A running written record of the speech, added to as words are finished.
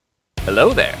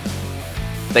Hello there.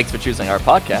 Thanks for choosing our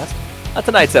podcast. On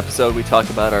tonight's episode, we talk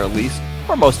about our least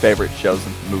or most favorite shows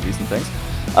and movies and things.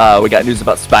 We got news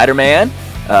about Spider-Man,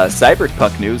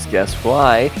 Cyberpunk news, guess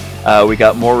why? We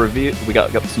got we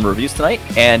got some reviews tonight,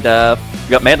 and we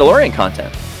got Mandalorian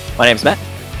content. My name's Matt.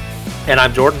 And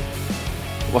I'm Jordan.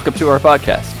 Welcome to our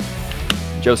podcast.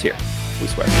 Joe's here. We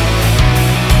swear.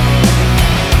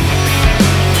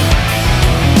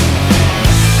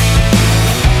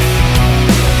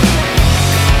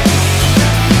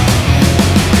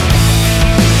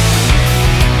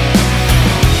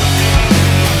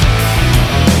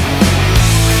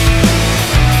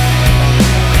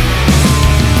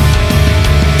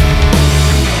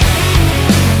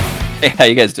 Hey, how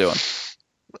you guys doing?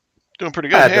 Doing pretty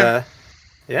good here.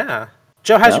 Yeah.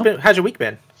 Joe, how's your week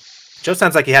been? Joe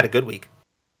sounds like he had a good week.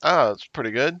 Oh, it's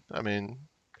pretty good. I mean,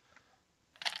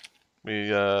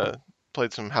 we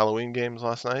played some Halloween games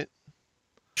last night.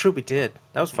 True, we did.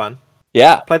 That was fun.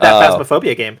 Yeah. Played that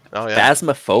Phasmophobia game. Oh yeah.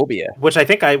 Phasmophobia. Which I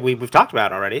think we've talked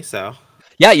about already, so.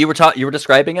 Yeah, you were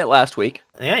describing it last week.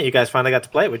 Yeah, you guys finally got to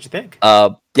play it. What'd you think?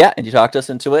 Yeah, and you talked us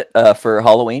into it for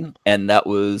Halloween, and that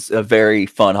was a very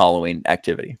fun Halloween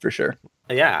activity for sure.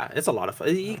 Yeah, it's a lot of fun.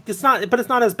 It's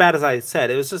not as bad as I said.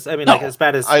 It was just, like as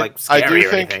bad as scary or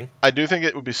anything. I do think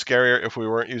it would be scarier if we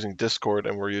weren't using Discord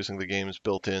and we're using the game's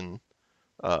built-in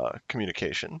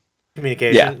communication.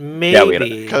 Yeah,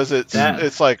 maybe because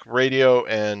it's like radio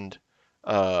and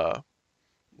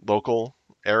local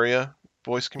area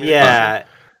voice communication. Yeah,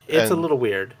 it's a little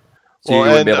weird. So you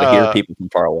wouldn't be able to hear people from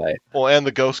far away. Well, and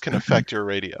the ghost can affect your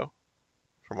radio,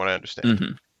 from what I understand.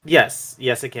 Mm-hmm. Yes,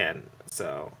 it can.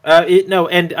 So,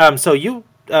 so you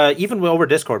even over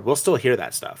Discord, we'll still hear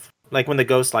that stuff. Like when the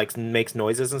ghost makes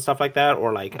noises and stuff like that,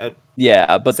 or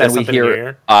yeah, but then we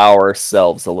hear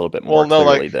ourselves a little bit more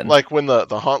clearly. Like when the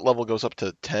haunt level goes up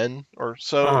to 10 or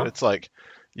so, it's like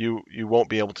you won't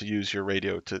be able to use your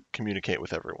radio to communicate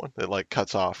with everyone. It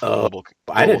cuts off the global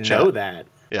I didn't chat. know that.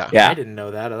 Yeah, I didn't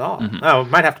know that at all. Mm-hmm. Oh,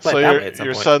 might have to play it that way at some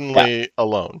you're point. suddenly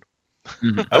alone.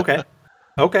 Mm-hmm.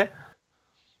 Okay.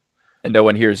 And no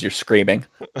one hears you screaming.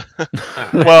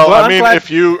 Well, I mean, if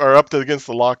you are up against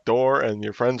the locked door and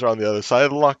your friends are on the other side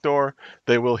of the locked door,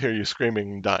 they will hear you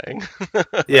screaming and dying.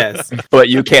 Yes. But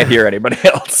you can't hear anybody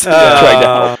else trying to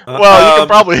help. Well, you can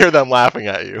probably hear them laughing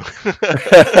at you.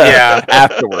 Yeah.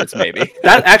 Afterwards, maybe.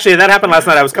 That happened last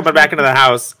night. I was coming back into the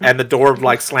house and the door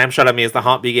slammed shut on me as the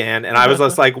haunt began, and I was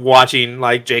just watching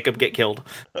Jacob get killed.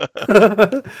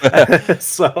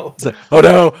 So oh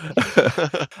no.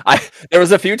 There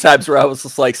was a few times where I was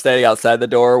just standing outside the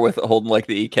door with holding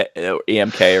the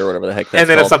EMK or whatever the heck that's and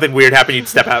then called. If something weird happened, you'd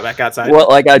step out back outside.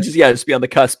 Well, I'd just be on the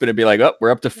cusp and it'd be oh,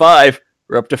 we're up to 5.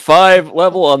 We're up to 5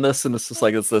 level on this, and it's just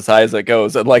it's as high as it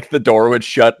goes. And the door would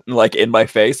shut in my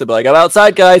face. I'd be I'm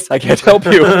outside, guys. I can't help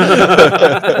you.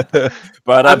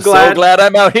 But I'm so glad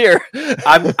I'm out here.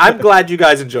 I'm glad you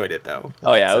guys enjoyed it though.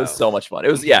 Oh yeah, it was so much fun.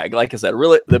 It was like I said,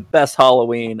 really the best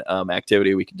Halloween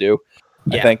activity we could do.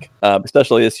 I think,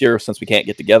 especially this year since we can't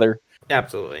get together.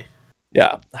 Absolutely.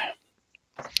 Yeah.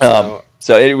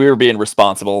 So we were being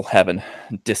responsible, having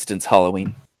distance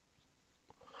Halloween.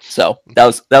 So that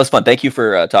was fun. Thank you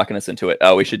for talking us into it.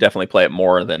 We should definitely play it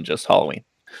more than just Halloween.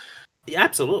 Yeah,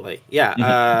 absolutely. Yeah.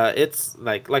 Mm-hmm. It's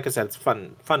like I said, it's a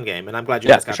fun game, and I'm glad you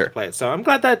guys got to play it. So I'm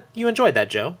glad that you enjoyed that,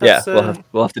 Joe. That's,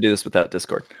 we'll have to do this without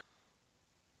Discord.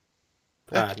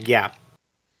 Yeah.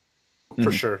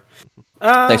 For sure.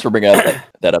 Thanks for bringing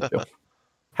that up, Joe.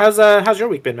 How's your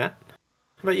week been, Matt?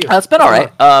 How about you? It's been all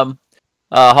right.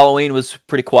 Halloween was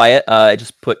pretty quiet. I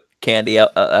just put candy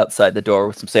outside the door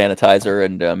with some sanitizer,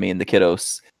 and me and the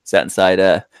kiddos sat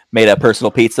inside, made a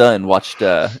personal pizza, and watched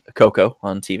Coco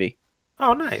on TV.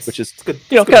 Oh, nice. Which is good.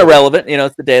 Kind of relevant.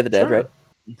 It's the Day of the Dead, right?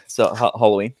 So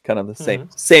Halloween, kind of the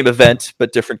same event,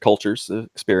 but different cultures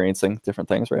experiencing different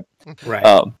things, right?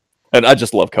 Right. And I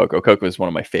just love Coco. Coco is one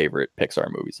of my favorite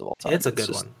Pixar movies of all time. It's a good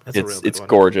one. It's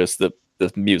gorgeous. The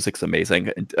music's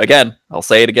amazing. And again, I'll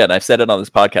say it again. I've said it on this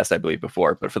podcast, I believe,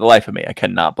 before, but for the life of me, I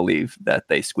cannot believe that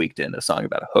they squeaked in a song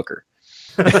about a hooker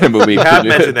in a movie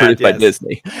produced by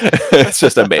Disney. It's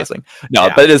just amazing. No,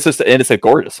 but it's a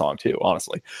gorgeous song too,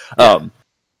 honestly. Yeah.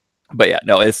 But yeah,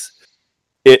 no,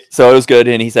 so it was good,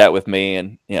 and he sat with me,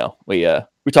 and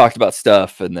we talked about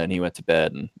stuff, and then he went to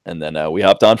bed, and then we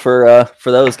hopped on for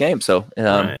those games. So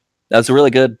that was a really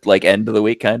good end of the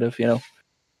week, kind of.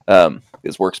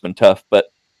 His work's been tough,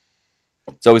 but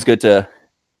it's always good to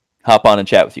hop on and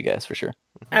chat with you guys for sure.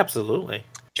 Absolutely.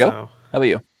 Joe, how about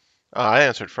you? I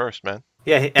answered first, man.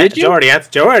 Yeah, Joe already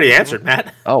answered,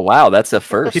 Matt. Oh wow, that's a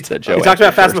first. He that Joe talked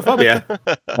about Phasmophobia.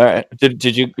 All right. Did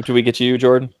we get to you,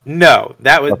 Jordan? No,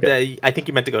 that was. Okay. I think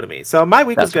you meant to go to me. So my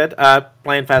week was good.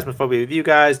 Playing Phasmophobia with you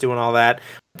guys, doing all that.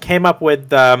 Came up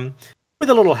with a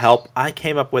little help. I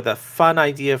came up with a fun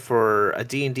idea for a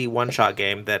D&D one-shot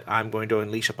game that I'm going to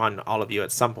unleash upon all of you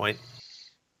at some point.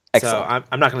 Excellent. So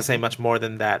I'm not going to say much more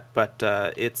than that, but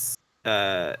it's.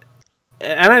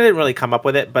 And I didn't really come up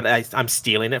with it, but I'm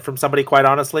stealing it from somebody, quite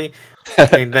honestly.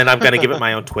 And then I'm going to give it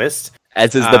my own twist.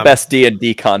 As is the best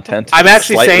D&D content. I'm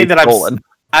actually saying that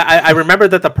I remember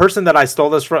that the person that I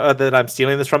stole this from, that I'm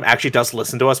stealing this from, actually does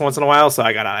listen to us once in a while. So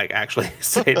I gotta actually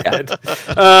say that.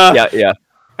 Yeah.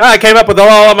 I came up with it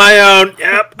all on my own.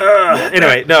 Yep.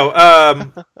 Anyway,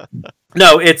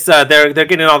 no, it's they're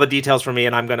getting all the details from me,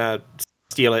 and I'm gonna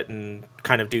steal it and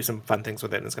kind of do some fun things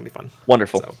with it, and it's gonna be fun.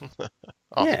 Wonderful. So,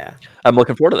 awesome. Yeah, I'm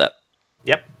looking forward to that.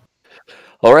 Yep.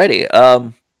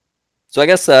 Alrighty. So I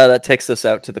guess that takes us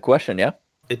out to the question. Yeah.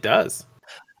 It does.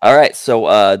 All right.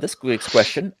 So this week's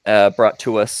question brought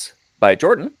to us by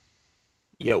Jordan.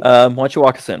 Yo. Why don't you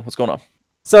walk us in? What's going on?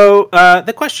 So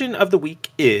the question of the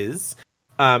week is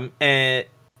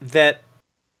that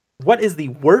what is the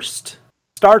worst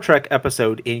Star Trek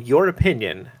episode, in your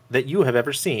opinion, that you have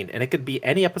ever seen? And it could be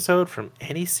any episode from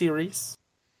any series.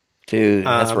 Dude,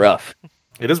 that's rough.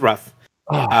 It is rough.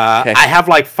 Oh, okay. I have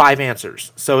like 5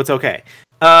 answers, so it's okay.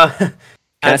 Can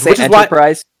I say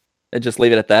Enterprise? And just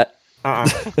leave it at that?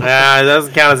 It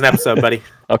doesn't count as an episode, buddy.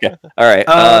 Okay. All right.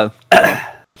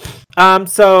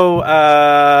 So,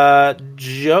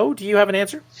 Joe, do you have an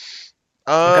answer?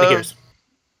 I'm kind of curious.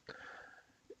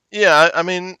 Yeah, I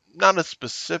mean, not a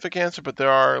specific answer, but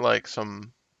there are like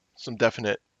some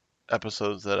definite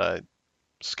episodes that I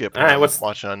skip when I'm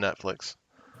watching on Netflix.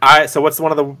 All right, so what's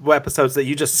one of the episodes that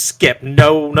you just skip?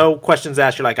 No questions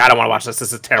asked. You're like, I don't want to watch this.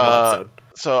 This is a terrible episode.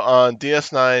 So on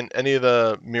DS9, any of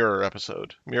the Mirror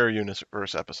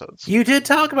Universe episodes. You did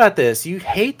talk about this. You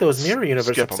hate those Mirror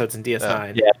Universe episodes in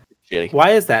DS9. Yeah.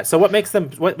 Why is that? So what makes them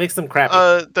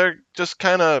crappy? They're just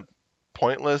kind of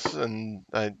pointless, and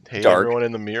I hate everyone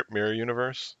in the Mirror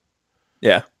Universe.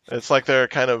 Yeah. It's like they're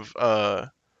kind of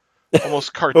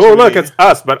almost cartoony. Oh, look, it's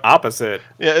us, but opposite.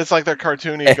 Yeah, it's like they're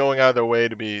cartoony, going out of their way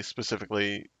to be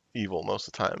specifically evil most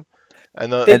of the time.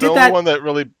 And the only one that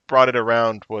really brought it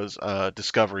around was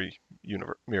Discovery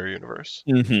Mirror Universe.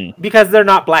 Mm-hmm. Because they're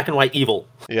not black and white evil.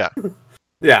 Yeah.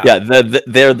 Yeah.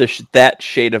 They're that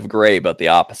shade of gray, but the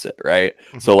opposite, right?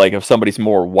 Mm-hmm. So, like, if somebody's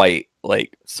more white,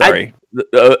 like,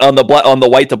 on the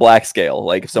white to black scale,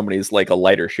 like, if somebody's like a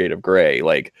lighter shade of gray,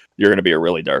 like, you're going to be a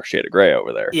really dark shade of gray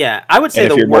over there. Yeah, I would say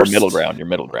if you're more middle ground, you're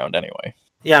middle ground anyway.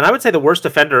 Yeah, and I would say the worst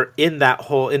offender in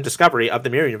Discovery of the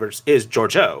Mirror Universe is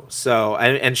Georgiou. So,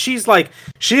 and she is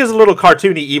a little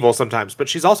cartoony evil sometimes, but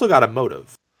she's also got a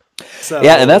motive. So,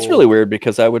 yeah, and that's really weird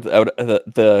because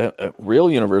the real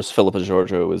universe, Philippa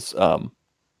Georgiou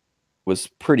was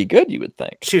pretty good. You would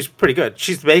think she was pretty good.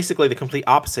 She's basically the complete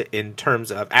opposite in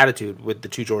terms of attitude with the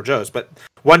two Georgious. But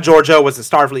one Georgiou was the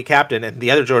Starfleet captain, and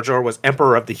the other Georgiou was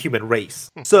Emperor of the human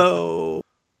race. So.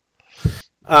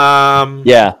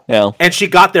 Yeah. And she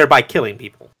got there by killing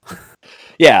people.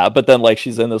 Yeah, but then, like,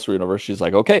 she's in this universe, she's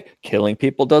like, okay, killing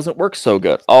people doesn't work so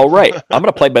good. All right, I'm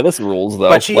gonna play by this rules though.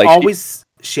 But she always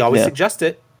suggests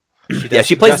it.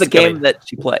 She plays the game that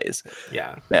she plays.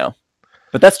 Yeah.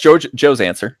 But that's Joe's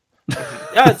answer.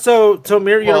 Yeah. So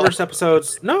Mirror Universe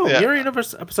episodes. No, yeah. Mirror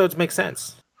Universe episodes make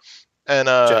sense. And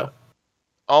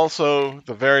also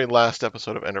the very last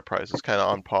episode of Enterprise is kind of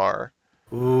on par.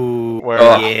 Ooh, where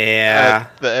yeah.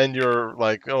 At the end, you're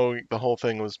like, oh, the whole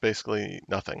thing was basically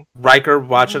nothing. Riker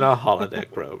watching a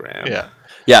holodeck program.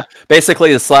 Yeah.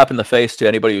 Basically, a slap in the face to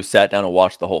anybody who sat down and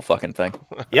watched the whole fucking thing.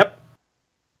 Yep.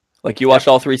 Like, you watched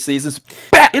all 3 seasons.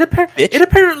 It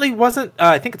apparently wasn't.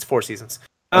 I think it's 4 seasons.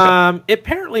 Okay. It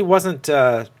apparently wasn't.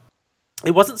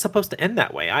 It wasn't supposed to end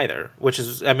that way either, which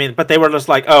is, I mean, but they were just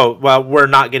like, oh, well, we're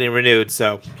not getting renewed,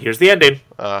 so here's the ending.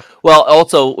 Well,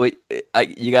 also,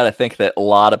 you got to think that a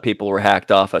lot of people were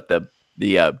hacked off at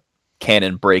the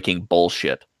canon-breaking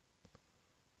bullshit.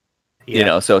 Yeah. You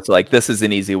know, so it's like, this is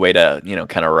an easy way to,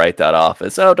 kind of write that off.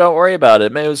 It's, oh, don't worry about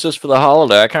it. Maybe it was just for the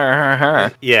holodeck.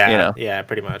 Yeah, yeah,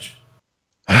 pretty much.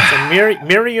 So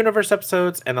Mirror Universe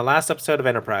episodes and the last episode of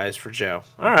Enterprise for Joe.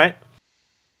 All right.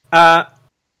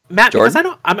 Matt, Jordan?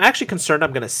 because I'm actually concerned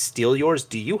I'm going to steal yours.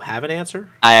 Do you have an answer?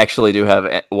 I actually do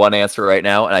have one answer right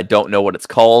now, and I don't know what it's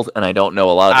called, and I don't know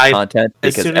a lot of the content.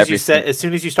 As soon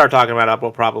as you start talking about it,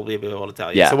 we'll probably be able to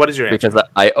tell you. Yeah, so what is your answer? Because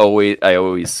I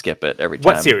always skip it every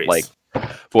time. What series? Like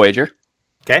Voyager.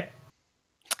 Okay.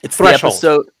 It's Threshold.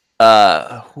 The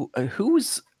episode.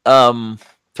 Who's Threshold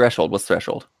Threshold. What's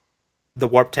Threshold? The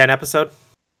Warp 10 episode?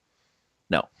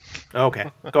 No.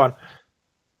 Okay, go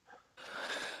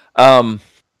on.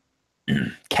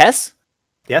 Kess?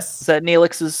 Yes. Is that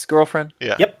Neelix's girlfriend?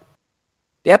 Yeah. Yep.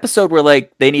 The episode where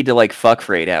like they need to like fuck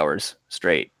for 8 hours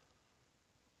straight.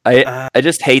 I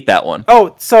just hate that one.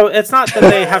 Oh, so it's not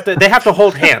that they have to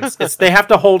hold hands. It's they have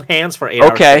to hold hands for 8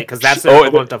 hours straight because that's the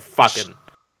equivalent of fucking.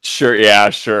 Sure. Yeah.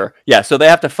 So they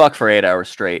have to fuck for 8 hours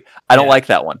straight. I don't like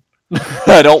that one.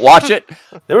 I don't watch it.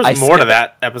 There was more to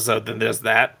that episode than there's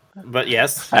that. But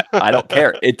yes, I don't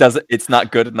care. It's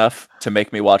not good enough to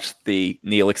make me watch the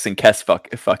Neelix and Kess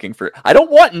fucking for. I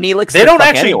don't want Neelix. They don't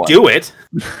actually do it.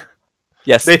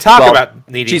 Yes, they talk about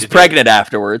needing. She's pregnant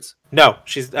afterwards. No,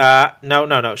 she's no.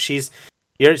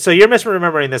 You're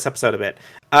misremembering this episode a bit.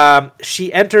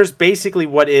 She enters basically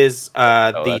what is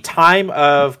the time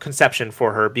of conception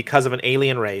for her because of an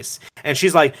alien race, and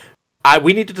she's like,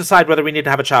 we need to decide whether we need to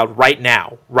have a child right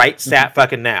now,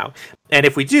 fucking now. And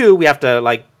if we do, we have to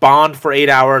like bond for 8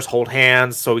 hours, hold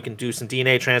hands, so we can do some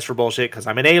DNA transfer bullshit because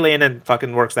I'm an alien and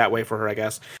fucking works that way for her, I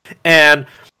guess. And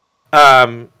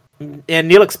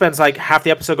Neelix spends like half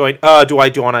the episode going, do I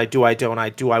want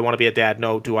to be a dad?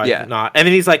 No, do I not? And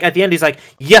then he's like, at the end, he's like,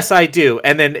 yes, I do.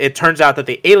 And then it turns out that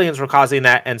the aliens were causing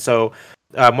that, and so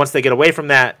once they get away from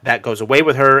that, that goes away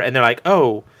with her, and they're like,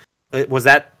 oh. Was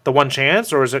that the one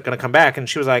chance, or is it going to come back? And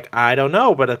she was like, I don't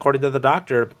know, but according to the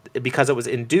doctor, because it was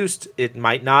induced, it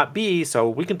might not be, so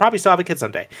we can probably still have a kid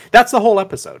someday. That's the whole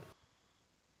episode.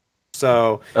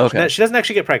 So she doesn't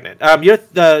actually get pregnant.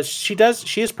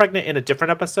 She is pregnant in a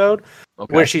different episode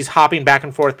where she's hopping back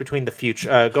and forth between the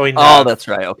future, going. That's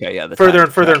right. Okay, yeah. Further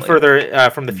and further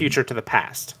from the future to the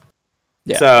past.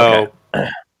 Yeah. So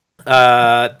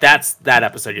that's that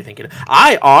episode you're thinking.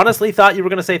 I honestly thought you were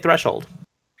going to say Threshold.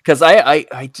 Because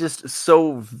I just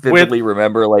so vividly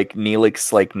remember like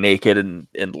Neelix like naked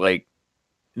and like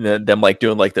them like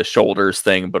doing like the shoulders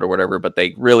thing, or whatever. But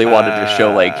they really wanted to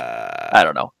show like I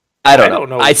don't know.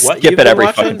 I skip it every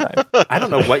fucking time. I don't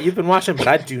know what you've been watching, but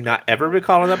I do not ever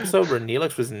recall an episode where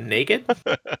Neelix was naked.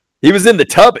 He was in the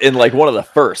tub in like one of the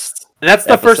first. That's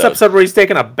the first episode where he's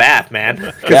taking a bath, man.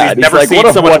 Because he's never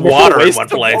seen so much water in one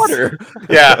place.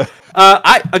 Yeah.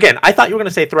 I thought you were going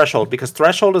to say Threshold, because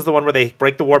Threshold is the one where they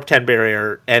break the Warp 10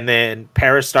 barrier, and then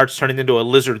Paris starts turning into a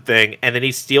lizard thing, and then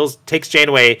he takes Jane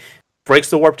away, breaks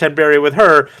the Warp 10 barrier with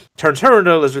her, turns her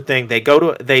into a lizard thing. They go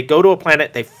to a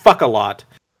planet, they fuck a lot,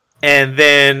 and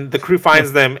then the crew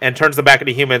finds them and turns them back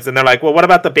into humans, and they're like, well, what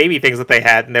about the baby things that they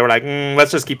had? And they were like,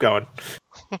 let's just keep going.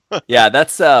 Yeah,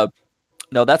 that's a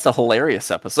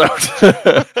hilarious episode.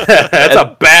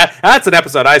 That's an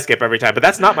episode I skip every time, but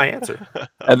that's not my answer.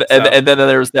 And then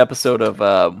there's the episode of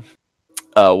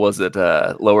was it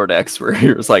Lower Decks, where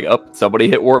he was like, oh, somebody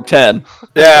hit Warp 10.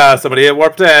 Yeah, somebody hit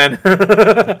Warp 10.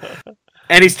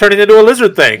 And he's turning into a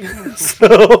lizard thing.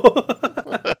 So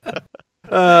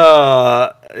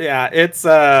yeah, it's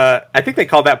I think they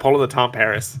called that Polo the Tom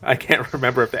Paris. I can't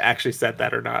remember if they actually said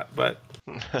that or not, but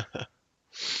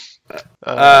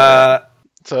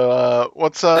so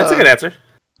what's that's a good answer.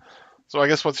 So I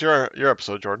guess what's your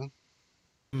episode, Jordan?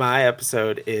 My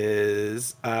episode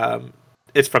is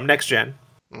it's from Next Gen.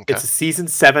 Okay. It's a season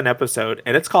 7 episode,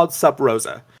 and it's called Sub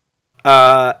Rosa.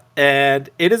 And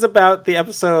it is about the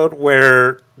episode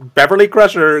where Beverly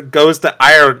Crusher goes to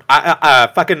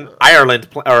fucking Ireland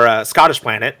or Scottish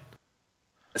planet.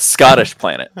 Scottish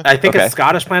planet. I think it's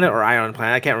Scottish planet or Ireland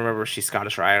planet. I can't remember if she's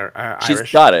Scottish or Irish. She's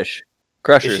Scottish.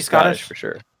 Crusher is Scottish for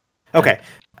sure. Okay.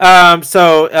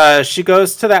 So she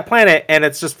goes to that planet, and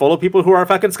it's just full of people who are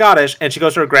fucking Scottish, and she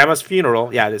goes to her grandma's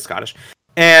funeral. Yeah, it is Scottish.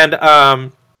 And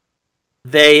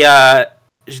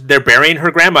they're burying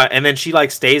her grandma, and then she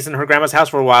like stays in her grandma's house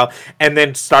for a while, and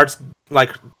then starts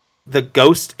like the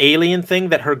ghost alien thing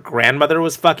that her grandmother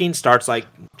was fucking starts like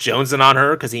jonesing on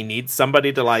her because he needs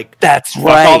somebody to like fuck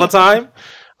all the time.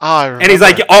 And he's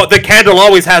like, oh, the candle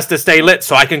always has to stay lit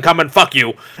so I can come and fuck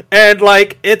you. And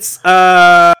like it's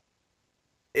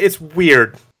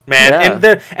weird, man.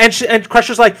 Yeah. And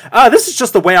Crusher's like, this is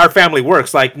just the way our family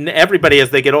works. Like everybody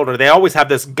as they get older, they always have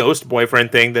this ghost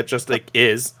boyfriend thing that just like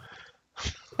is.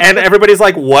 And everybody's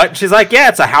like, what? She's like, yeah,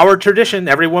 it's a Howard tradition.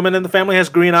 Every woman in the family has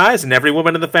green eyes, and every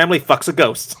woman in the family fucks a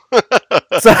ghost.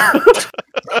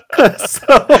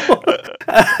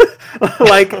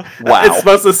 Like, wow. It's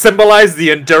supposed to symbolize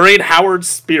the enduring Howard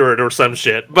spirit or some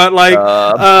shit. But like,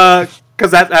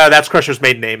 because that's Crusher's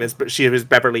maiden name she was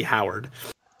Beverly Howard,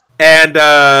 and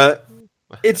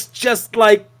it's just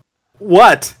like,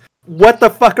 what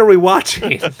the fuck are we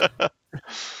watching?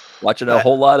 Watching a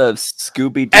whole lot of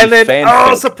Scooby-Doo and then,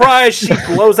 fanfic. Surprise! She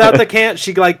blows out the can.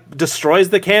 She like destroys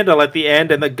the candle at the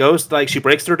end, and the ghost she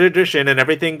breaks her tradition, and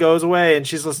everything goes away. And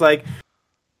she's just like,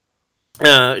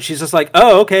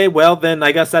 oh, okay, well then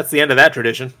I guess that's the end of that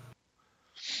tradition.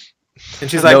 And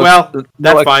she's like, that's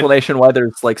no explanation why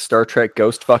there's like Star Trek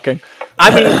ghost fucking.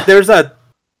 I mean, there's a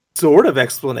sort of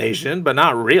explanation, but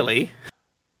not really.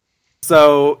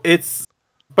 So it's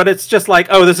just like,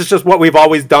 oh, this is just what we've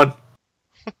always done.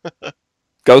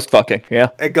 Ghost fucking, yeah.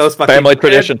 Ghost fucking. Family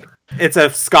tradition. It's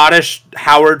a Scottish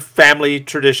Howard family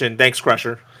tradition. Thanks,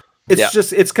 Crusher. It's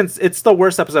just it's the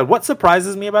worst episode. What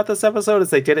surprises me about this episode is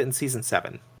they did it in season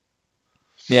 7.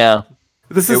 Yeah.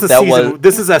 This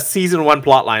is a season 1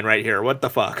 plot line right here. What the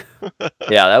fuck?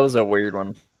 Yeah, that was a weird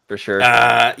one for sure.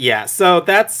 Yeah. So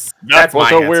that was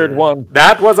my answer. Weird one.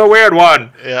 That was a weird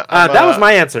one. Yeah. That was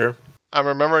my answer. I'm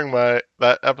remembering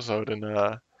that episode, and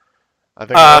I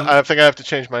think I have to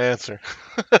change my answer.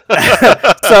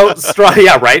 So strong,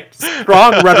 yeah, right.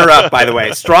 Strong runner-up, by the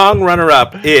way. Strong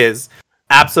runner-up is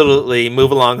absolutely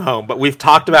Move Along Home, but we've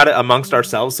talked about it amongst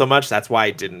ourselves so much that's why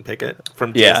I didn't pick it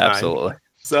from DS9. Yeah, absolutely.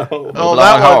 So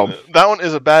that one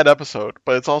is a bad episode,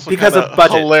 but it's also because of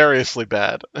budget. Hilariously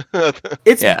bad.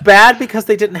 It's bad because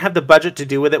they didn't have the budget to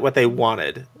do with it what they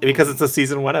wanted, because it's a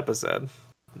season 1 episode.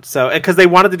 So, because they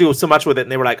wanted to do so much with it,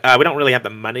 and they were like, we don't really have the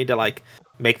money to like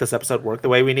make this episode work the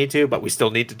way we need to, but we still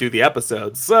need to do the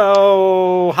episode.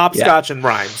 So, hopscotch and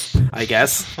rhymes, I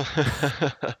guess.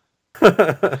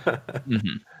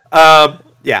 Mm-hmm.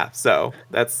 Yeah. So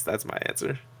that's my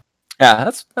answer. Yeah,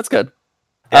 that's good.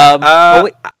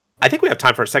 I think we have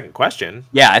time for a second question.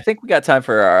 Yeah, I think we got time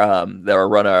for our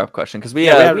runner-up question, because we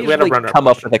usually come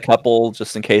up with a couple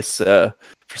just in case for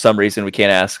some reason we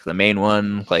can't ask the main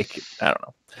one. Like, I don't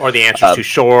know. Or the answer's too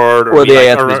short. Or the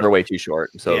answers are way too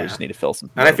short, so we just need to fill some.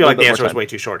 And I feel like the answer was way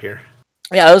too short here.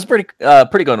 Yeah, it was pretty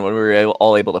good when we were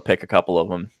all able to pick a couple of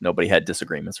them. Nobody had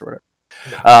disagreements or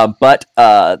whatever. But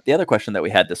the other question that we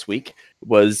had this week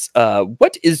was,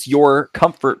 what is your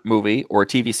comfort movie or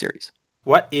TV series?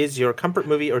 What is your comfort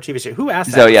movie or TV series? Who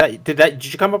asked that? So, yeah. Did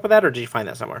you come up with that, or did you find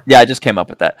that somewhere? Yeah, I just came up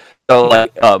with that. So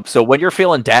like, so when you're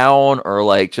feeling down, or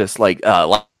like just like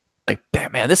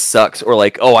damn, man, this sucks, or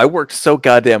like, oh, I worked so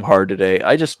goddamn hard today,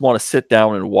 I just want to sit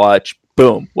down and watch.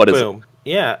 Boom. What is it?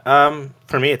 Yeah.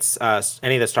 For me, it's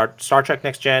any of the Star Trek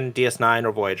Next Gen, DS9,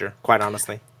 or Voyager. Quite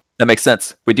honestly. That makes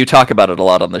sense. We do talk about it a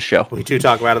lot on this show. We do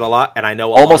talk about it a lot, and I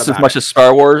know almost as much as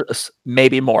Star Wars,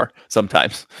 maybe more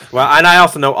sometimes. Well, and I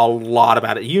also know a lot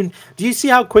about it. Do you see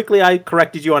how quickly I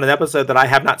corrected you on an episode that I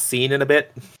have not seen in a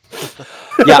bit?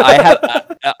 Yeah,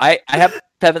 I have.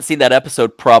 Haven't seen that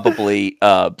episode probably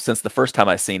since the first time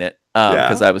I seen it,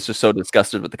 because I was just so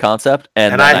disgusted with the concept,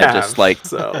 and I just like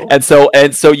and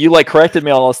so you like corrected me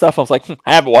on all this stuff. I was like,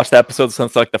 I haven't watched that episode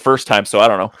since like the first time, so I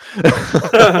don't know.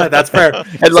 That's fair.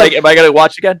 And like, am I gonna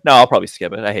watch again? No, I'll probably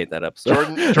skip it. I hate that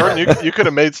episode. Jordan, you could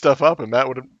have made stuff up, and Matt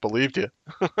would have believed you.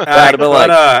 I'd be like,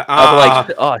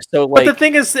 oh, so like. But the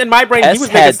thing is, in my brain, he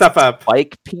was making stuff up.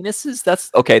 Spike penises.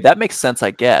 That's okay. That makes sense, I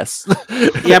guess.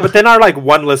 Yeah, but then our like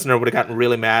one listener would have gotten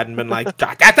really mad and been like,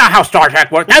 that's not how Star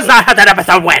Trek works. That's not how that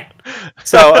episode went.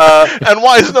 So, and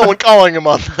why is no one calling him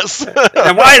on this?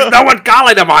 And why is no one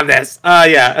calling him on this?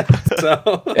 Yeah.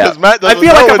 So, because Matt doesn't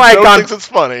know if Joe thinks it's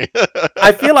funny.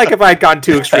 I feel like if I had gone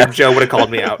too extreme, Joe would have called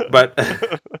me out. But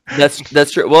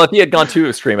that's true. Well, if he had gone too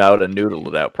extreme, I would have noodled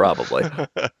it out probably.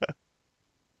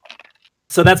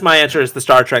 So that's my answer. Is the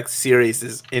Star Trek series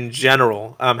is in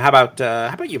general. How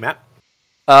about you, Matt?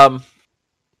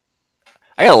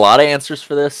 I got a lot of answers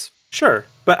for this. Sure,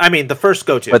 but I mean the first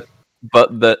go-to.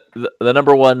 But the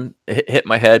number one hit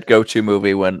my head go-to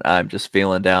movie when I'm just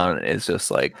feeling down is just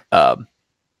like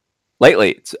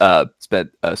lately it's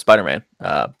been Spider-Man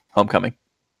Homecoming.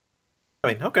 I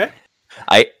mean, okay.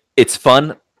 It's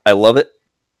fun. I love it.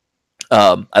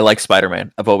 I like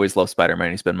Spider-Man. I've always loved Spider-Man.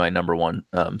 He's been my number one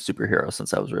superhero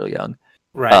since I was really young.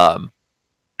 Right.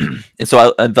 And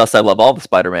so thus I love all the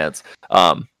Spider-Mans.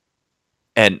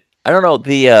 And I don't know,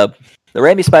 the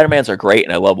Raimi Spider-Mans are great,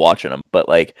 and I love watching them. But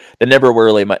like, they never were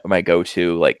really my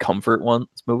go-to like comfort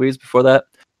movies before that.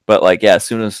 But like, yeah, as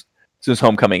soon as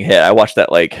Homecoming hit, I watched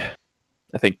that like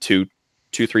I think 2-3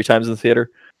 times in the theater.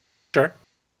 Sure.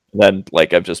 And then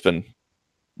like I've just been,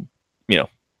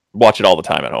 watch it all the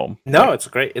time at home. No, like,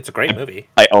 it's a great movie.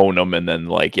 I own them, and then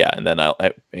like and then I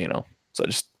so I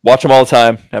just watch them all the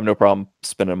time. Have no problem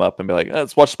spinning them up and be like,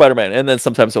 let's watch Spider-Man. And then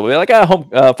sometimes I'll be like,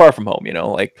 Far From Home,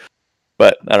 like.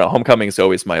 But I don't know. Homecoming is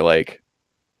always my like.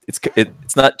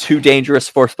 It's not too dangerous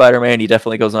for Spider-Man. He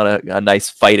definitely goes on a nice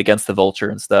fight against the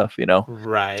Vulture and stuff.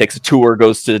 Right. Takes a tour,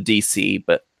 goes to DC,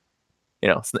 but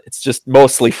it's just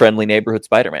mostly friendly neighborhood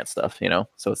Spider-Man stuff.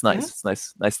 So it's nice. Mm-hmm.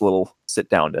 It's nice little sit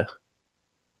down to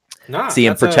see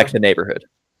him protect the neighborhood.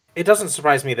 It doesn't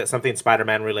surprise me that something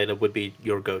Spider-Man related would be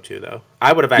your go-to, though.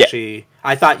 I would have actually...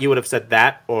 I thought you would have said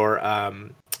that or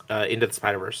Into the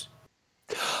Spider-Verse.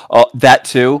 That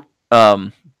too.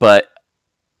 But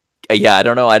yeah, I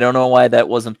don't know. I don't know why that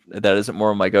isn't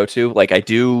more of my go-to. Like, I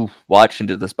do watch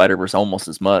Into the Spider-Verse almost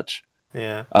as much.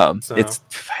 Yeah. That's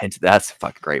a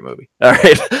fucking great movie. All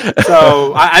right.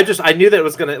 So I knew that it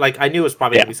was gonna I knew it was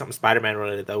probably gonna be something Spider-Man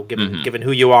related though, given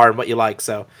who you are and what you like.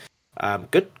 So,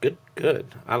 good.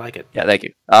 I like it. Yeah, thank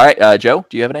you. All right, Joe,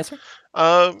 do you have an answer?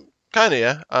 Kind of,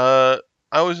 yeah. I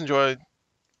always enjoy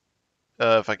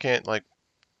if I can't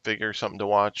figure something to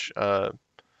watch.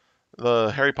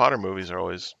 The Harry Potter movies are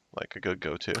always a good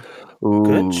go-to. Ooh,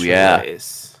 good choice. Yeah.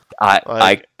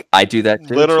 I do that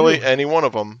too. Literally any one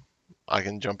of them, I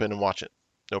can jump in and watch it.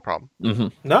 No problem. Mm-hmm.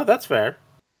 No, that's fair.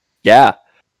 Yeah.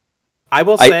 I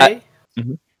will say.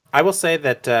 I will say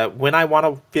that when I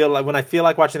feel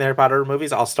like watching the Harry Potter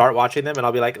movies, I'll start watching them and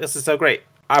I'll be like, "This is so great!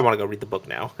 I want to go read the book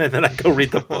now," and then I go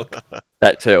read the book.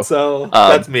 That too. So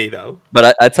that's me though.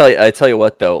 But I tell you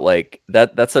what though,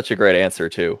 that's such a great answer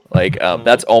too.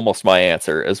 That's almost my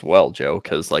answer as well, Joe,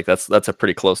 because that's a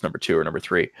pretty close number 2 or number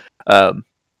 3.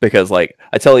 Because I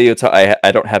tell you,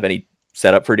 I don't have any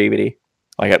setup for DVD.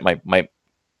 I got my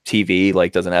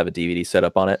TV doesn't have a DVD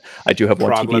setup on it. I do have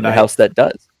one TV in the house that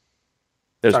does.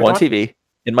 There's one TV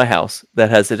in my house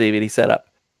that has a DVD setup,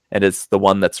 and it's the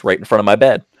one that's right in front of my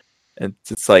bed. And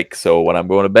it's so when I'm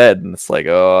going to bed, and it's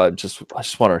I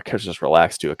just want to just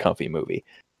relax to a comfy movie.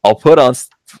 I'll put on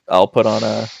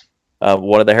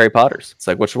one of the Harry Potters. It's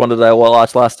which one did I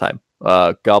watch last time?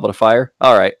 Goblet of Fire.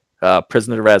 All right,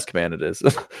 Prisoner of Azkaban. It is.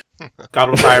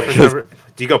 Goblet of Fire. Prisoner.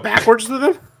 Do you go backwards to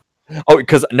them? Oh,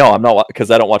 I'm not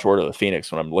because I don't watch Order of the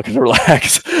Phoenix when I'm looking to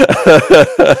relax.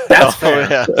 That's fair.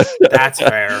 Yeah. That's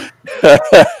fair.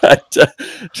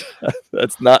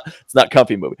 It's not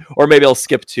comfy movie. Or maybe I'll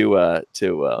skip to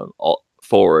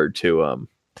forward to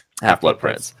Half-Blood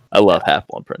Prince. I love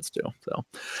Half-Blood Prince too. So,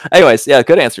 anyways, yeah,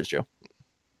 good answers, Joe.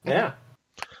 Yeah,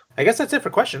 I guess that's it for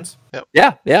questions.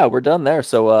 Yep. Yeah, we're done there.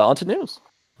 So on to news.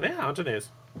 Yeah, on to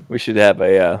news. We should have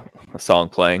a song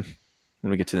playing when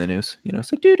we get to the news,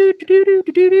 so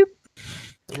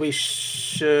we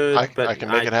should. I can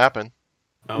make it happen.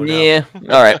 Oh, no. Yeah.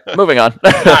 All right. Moving on.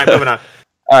 All right, moving on.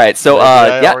 All right. So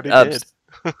did.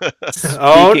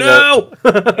 Oh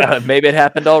no! Maybe it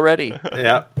happened already.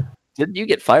 Yeah. Didn't you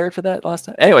get fired for that last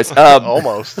time? Anyways,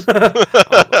 almost.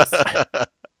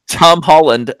 Tom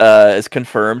Holland is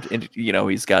confirmed, and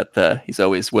he's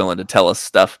always willing to tell us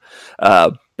stuff.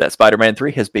 That Spider-Man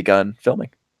 3 has begun filming.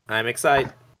 I'm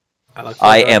excited.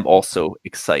 I am also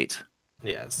excited.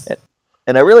 Yes.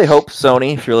 And I really hope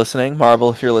Sony, if you're listening, Marvel,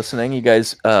 if you're listening, you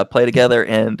guys play together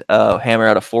and hammer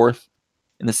out a 4th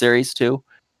in the series too.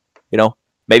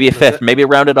 Maybe a 5th, maybe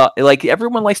round it off.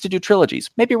 Everyone likes to do trilogies.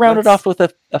 Maybe round it off with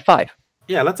a 5.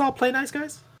 Yeah, let's all play nice,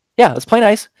 guys. Yeah, let's play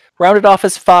nice. Round it off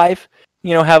as 5.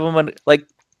 Have them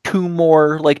 2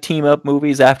 more team up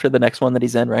movies after the next one that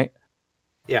he's in, right?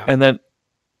 Yeah.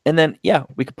 And then, yeah,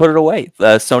 we could put it away.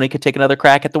 Sony could take another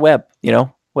crack at the web,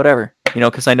 whatever.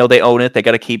 Because I know they own it. They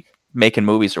got to keep making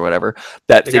movies or whatever.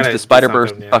 That Into the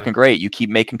Spider-Verse is fucking great. You keep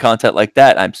making content like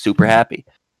that. I'm super happy.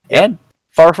 Yep. And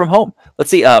Far From Home. Let's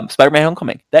see, Spider-Man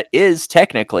Homecoming. That is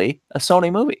technically a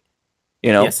Sony movie.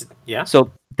 Yes. Yeah.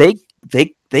 So they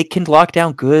can lock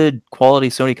down good quality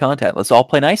Sony content. Let's all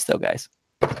play nice, though, guys.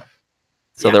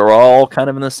 So they're all kind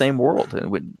of in the same world,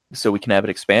 and so we can have it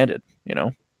expanded.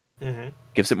 Mm-hmm.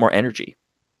 Gives it more energy.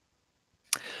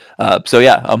 So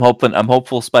yeah, I'm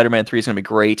hopeful Spider-Man 3 is going to be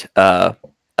great.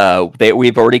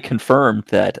 We've already confirmed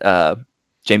that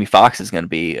Jamie Foxx is going to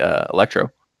be Electro.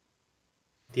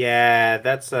 Yeah,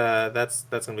 that's going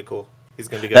to be cool. He's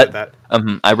going to be good at that.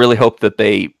 I really hope that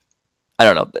they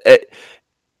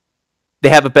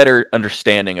have a better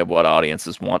understanding of what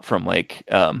audiences want from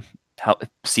how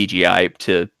CGI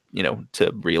to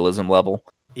realism level.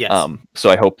 Yes. So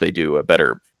I hope they do a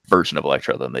better version of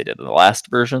Electro than they did in the last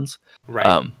versions.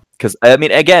 Right. Because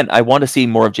again, I want to see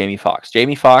more of Jamie Foxx.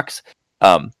 Jamie Foxx,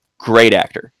 great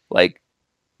actor,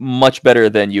 much better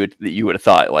than you would have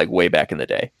thought, way back in the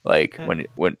day, when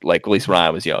at least when I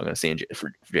was young and seeing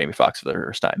for Jamie Foxx for the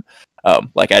first time. I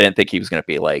didn't think he was going to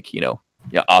be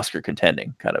Oscar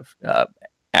contending kind of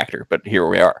actor, but here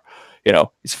we are.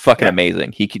 He's fucking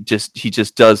amazing. He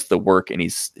just does the work, and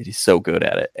he's so good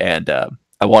at it, and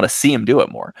I want to see him do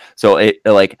it more. So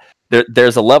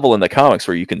there's a level in the comics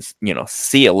where you can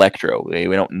see Electro.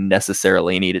 We don't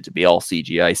necessarily need it to be all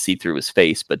CGI, see through his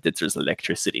face, but there's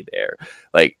electricity there.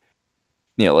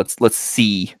 let's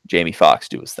see Jamie Foxx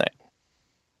do his thing.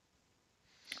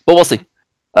 But we'll see.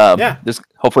 There's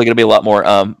hopefully going to be a lot more.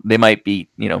 They might be,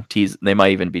 tease. They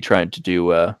might even be trying to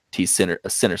do tease a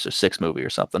Sinister Six movie or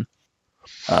something.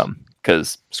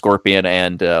 Because Scorpion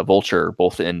and Vulture are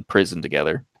both in prison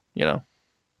together.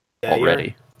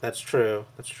 Already. That's true.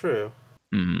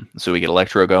 Mm-hmm. So we get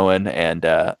Electro going, and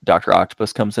Dr.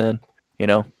 Octopus comes in.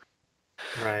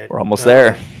 Right. We're almost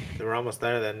there. We're almost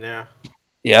there then. Yeah.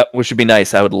 Yeah, which would be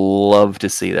nice. I would love to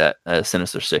see that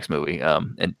Sinister Six movie.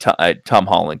 And Tom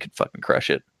Holland could fucking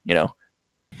crush it.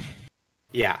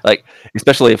 Yeah. Like,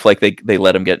 especially if they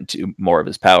let him get into more of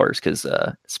his powers, because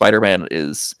Spider-Man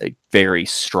is a very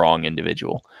strong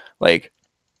individual. Like,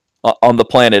 on the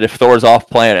planet, if Thor's off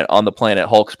planet, on the planet,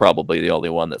 Hulk's probably the only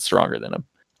one that's stronger than him.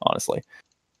 Honestly.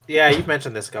 Yeah, you've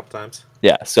mentioned this a couple times.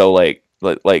 Yeah. So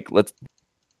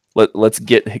let's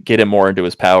get him more into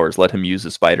his powers. Let him use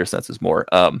his spider senses more.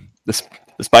 The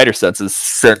spider senses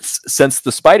since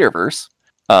the Spider-Verse,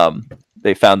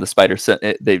 they found the spider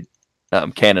they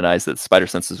canonized that spider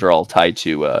senses are all tied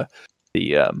to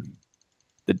the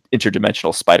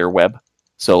interdimensional spider web.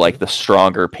 So like the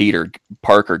stronger Peter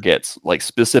Parker gets, like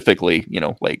specifically,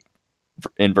 like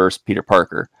inverse Peter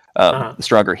Parker, the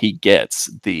stronger he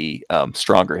gets, the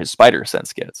stronger his spider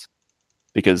sense gets.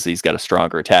 Because he's got a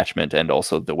stronger attachment, and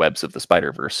also the webs of the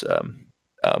Spider-Verse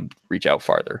reach out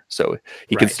farther, so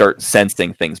he can start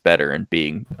sensing things better and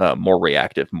being more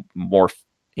reactive, more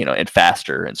and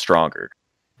faster and stronger.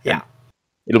 Yeah, and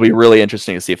it'll be really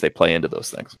interesting to see if they play into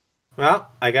those things.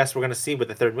 Well, I guess we're gonna see with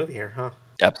the third movie here, huh?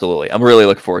 Absolutely, I'm really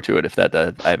looking forward to it. If that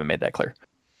I haven't made that clear.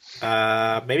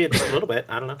 Maybe just a little bit.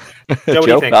 I don't know. Joe, what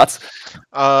do you think? Thoughts?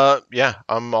 Yeah,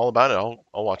 I'm all about it.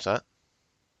 I'll watch that.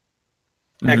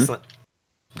 Excellent.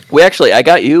 We actually, I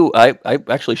got you. I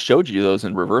actually showed you those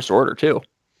in reverse order too.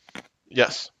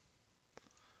 Yes.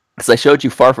 Because I showed you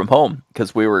Far From Home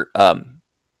because we were, I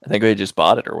think we had just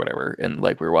bought it or whatever, and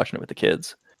like we were watching it with the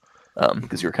kids,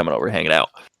 because you were coming over hanging out,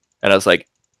 and I was like,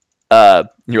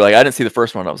 you're like, I didn't see the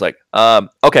first one. I was like,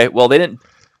 okay, well they didn't.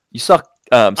 You saw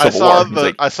Civil War.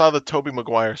 I saw the Tobey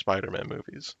Maguire Spider-Man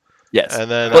movies. Yes, and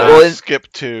then I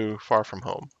skipped to Far From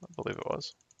Home. I believe it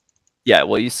was. Yeah,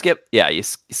 well, you skipped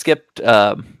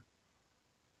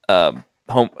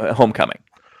Homecoming,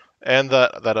 and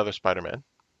that other Spider-Man.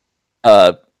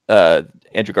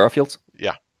 Andrew Garfield's.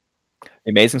 Yeah,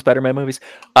 Amazing Spider-Man movies.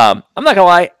 I'm not gonna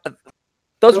lie,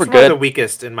 those were good. The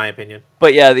weakest, in my opinion.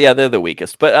 But yeah, they're the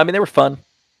weakest. But I mean, they were fun.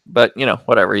 But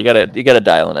whatever. You gotta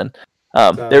dial it in.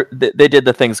 They did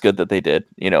the things good that they did.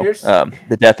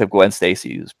 The death of Gwen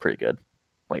Stacy was pretty good.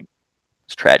 Like,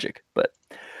 it's tragic, but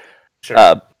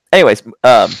sure. Anyways,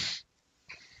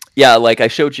 yeah, like I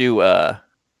showed you,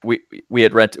 we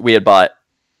had bought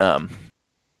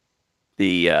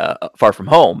the Far From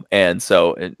Home, and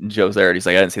so Joe's there, and he's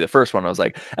like, I didn't see the first one. I was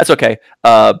like, that's okay.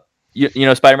 You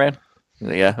know Spider-Man?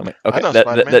 Like, yeah, I'm like, okay. I know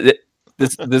Spider-Man.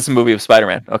 This is a movie of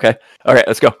Spider-Man. Okay, all right,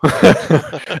 let's go.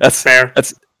 That's fair.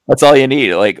 That's all you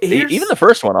need. Like even the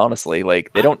first one, honestly,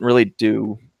 like they don't really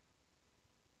do.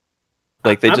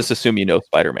 Like they just assume you know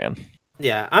Spider-Man.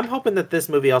 Yeah, I'm hoping that this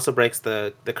movie also breaks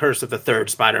the curse of the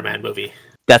third Spider-Man movie.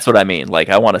 That's what I mean. Like,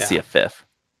 I want to see a fifth.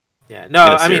 Yeah, no,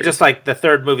 I mean just like the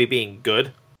third movie being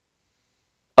good.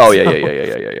 Oh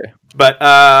yeah. But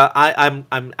I'm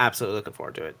absolutely looking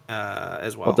forward to it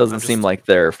as well. Well, it doesn't seem like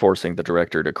they're forcing the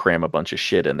director to cram a bunch of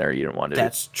shit in there you don't want to.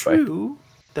 That's true.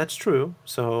 That's true.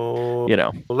 So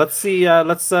let's see.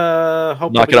 Let's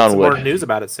hope knock we get some wood. more news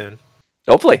about it soon.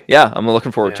 Hopefully, yeah. I'm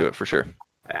looking forward to it for sure.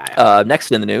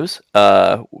 Next in the news,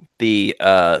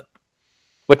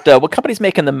 what company's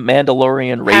making the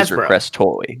Mandalorian Razer Crest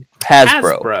toy?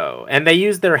 Hasbro, and they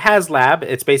use their HasLab.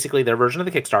 It's basically their version of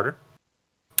the Kickstarter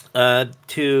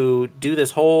to do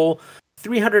this whole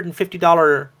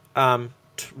 $350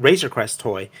 Razer Crest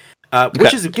toy,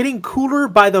 which is getting cooler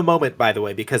by the moment, by the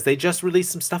way, because they just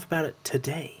released some stuff about it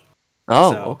today.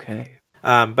 Oh, okay.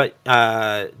 But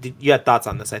you had thoughts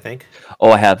on this, I think.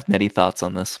 Oh, I have many thoughts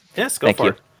on this. Yes, go Thank for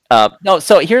you. it. No,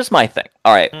 so here's my thing.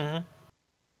 All right. Mm-hmm.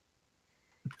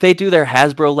 They do their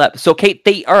Hasbro lab. So, Kate,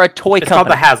 they are a toy company. It's called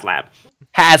the HasLab.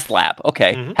 HasLab.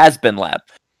 Okay. Has-been lab.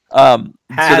 So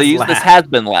they use this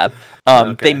Has-been lab.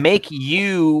 They make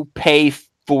you pay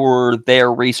for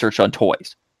their research on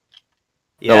toys.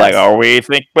 Yes. They're like, oh, we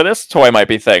think this toy might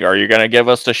be thing. Are you going to give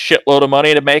us a shitload of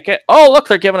money to make it? Oh, look,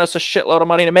 they're giving us a shitload of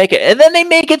money to make it. And then they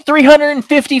make it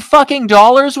 $350 fucking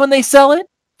dollars when they sell it?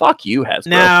 Fuck you, Hasbro.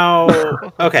 Now,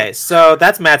 okay, so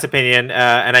that's Matt's opinion,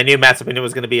 and I knew Matt's opinion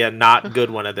was going to be a not good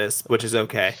one of this, which is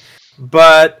okay.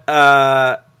 But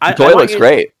the toy looks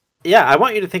great. Yeah, I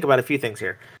want you to think about a few things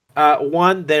here.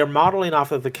 One, they're modeling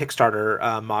off of the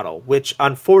Kickstarter model, which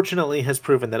unfortunately has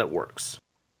proven that it works.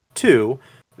 Two,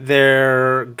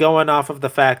 they're going off of the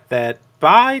fact that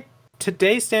by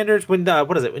today's standards, when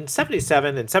in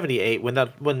 77 and 78, when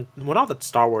all the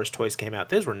Star Wars toys came out,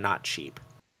 those were not cheap.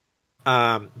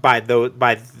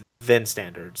 By then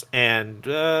standards, and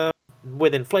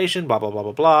with inflation, blah blah blah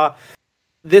blah blah,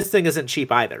 this thing isn't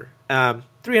cheap either.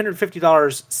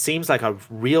 $350 seems like a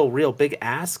real big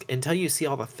ask until you see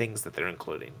all the things that they're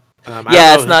including.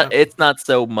 It's not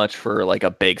so much for like a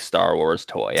big Star Wars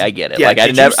toy. I get it. Yeah, like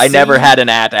I never had an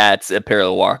AT-AT's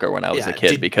Imperial Walker when I was a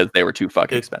kid because they were too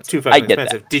fucking expensive. Too fucking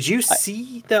expensive. Did you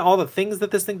see all the things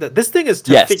that this thing is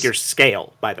to figure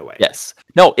scale, by the way? Yes.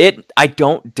 No, I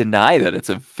don't deny that it's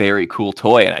a very cool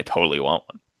toy, and I totally want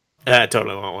one. I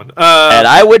totally want one. And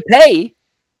I would pay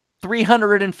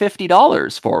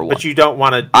 $350 for one. But you don't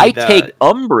want to. I take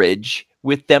umbrage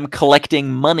with them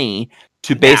collecting money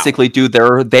to basically do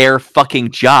their fucking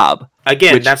job.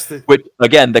 Again,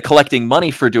 the collecting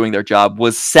money for doing their job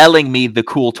was selling me the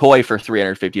cool toy for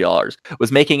 $350.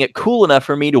 Was making it cool enough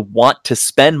for me to want to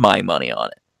spend my money on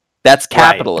it. That's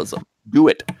capitalism. Right. Do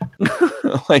it.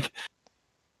 Like,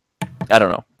 I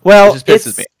don't know. Well, it just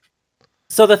pisses me.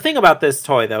 So the thing about this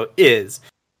toy, though, is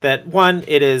that one,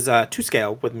 it is to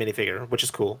scale with minifigure, which is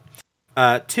cool.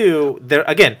 Two, they're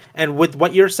again, and with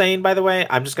what you're saying, by the way,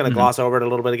 I'm just going to gloss over it a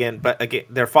little bit again. But again,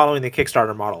 they're following the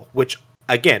Kickstarter model, which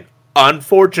again,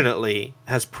 unfortunately,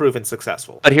 has proven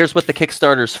successful. But here's what the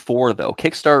Kickstarter's for, though.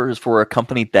 Kickstarter is for a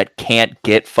company that can't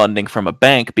get funding from a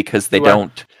bank because they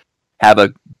don't have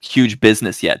a huge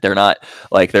business yet. They're not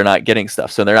getting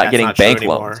stuff, so they're not getting bank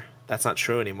loans. That's not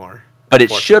true anymore. But it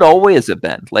should always have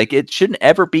been. Like, it shouldn't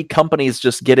ever be companies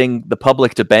just getting the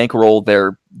public to bankroll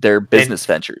their business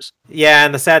ventures. Yeah,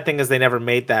 and the sad thing is they never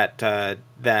made that kind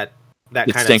of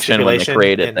distinction when they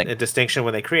created it. A distinction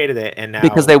when they created it, and now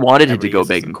because they wanted it to go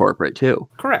big and corporate too.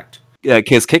 Correct. Yeah,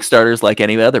 because Kickstarter's like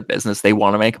any other business, they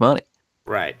want to make money.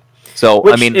 Right. So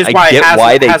Which I mean, is I get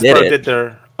why they Hasbro did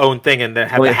their own thing and they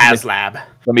have the HasLab.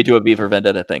 Let me do a V for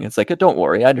Vendetta thing. It's like, don't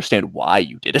worry, I understand why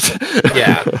you did it.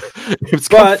 Yeah, it's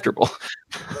comfortable.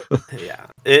 Yeah,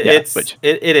 it is.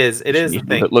 The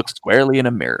thing. It looks squarely in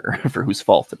a mirror for whose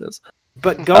fault it is.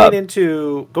 But going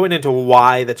into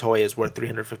why the toy is worth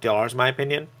 $350, in my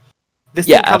opinion.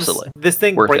 Absolutely. This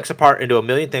thing breaks apart into a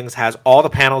million things. Has all the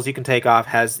panels you can take off.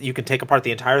 You can take apart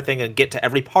the entire thing and get to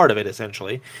every part of it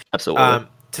essentially. Absolutely.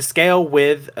 To scale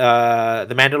with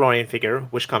the Mandalorian figure,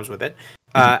 which comes with it,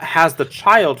 has the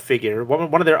child figure.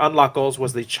 One of their unlock goals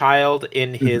was the child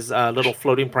in his little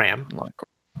floating pram.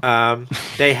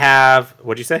 They have.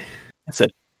 What'd you say? I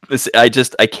said,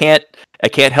 I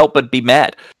can't help but be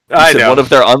mad. I know. One of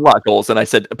their unlock goals, and I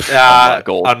said, unlock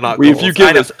goals. If you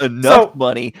give us enough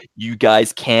money, you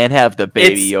guys can have the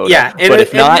baby Yoda. Yeah, but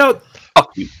if not,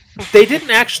 fuck you. They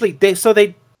didn't actually.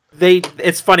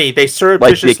 It's funny. They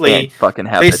surreptitiously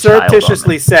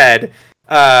said,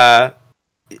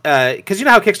 because you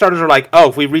know how Kickstarters are like, oh,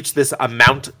 if we reach this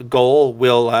amount goal,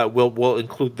 we'll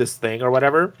include this thing or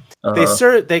whatever.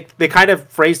 They kind of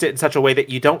phrased it in such a way that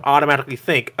you don't automatically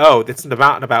think, oh, it's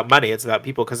not about money, it's about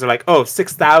people, because they're like, oh, if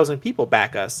 6,000 people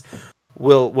back us,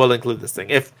 we'll include this thing.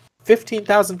 If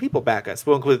 15,000 people back us,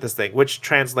 we'll include this thing, which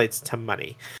translates to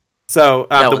money. So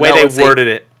the way they worded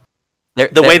it.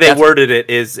 The way they worded it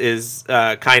is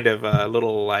kind of a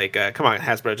little like, come on,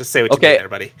 Hasbro, just say what you mean there,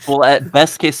 buddy. Well, at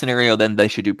best case scenario, then they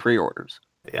should do pre-orders.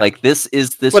 Yeah. Like, this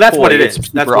is this. Well, that's what it is.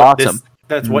 Super awesome.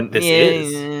 That's what this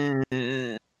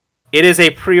is. It is a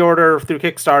pre-order through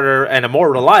Kickstarter, and a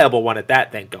more reliable one at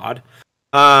that, thank God.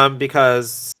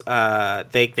 Because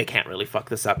they can't really fuck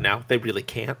this up now. They really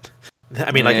can't.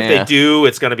 I mean, if they do,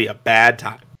 it's going to be a bad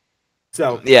time.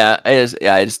 So I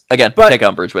just take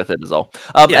umbrage with it is all.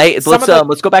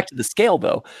 Let's go back to the scale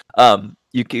though.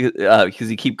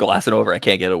 Because you keep glassing over, I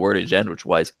can't get a wordage in, which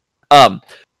wise. I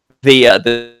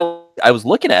was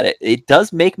looking at it. It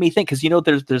does make me think, because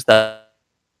there's the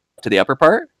to the upper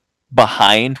part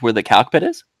behind where the cockpit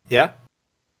is. Yeah.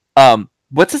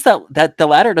 What's this that the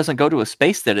ladder doesn't go to a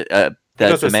space that the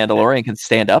Mandalorian can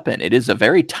stand up in? It is a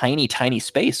very tiny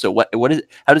space. So what is it?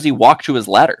 How does he walk to his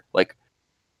ladder? Like,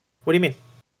 what do you mean?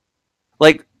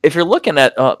 Like, if you're looking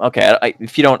at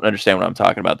if you don't understand what I'm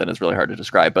talking about, then it's really hard to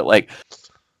describe. But like,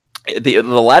 the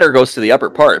ladder goes to the upper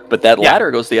part, but that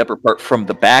ladder goes to the upper part from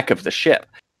the back of the ship.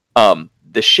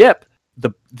 The ship,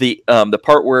 the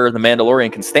part where the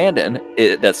Mandalorian can stand in,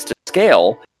 that's to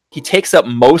scale. He takes up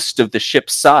most of the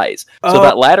ship's size, so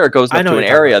that ladder goes up to an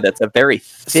area that's a very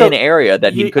thin area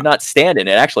that he could not stand in.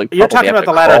 It actually, you're talking about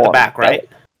the ladder at the back, right?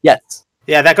 Yes.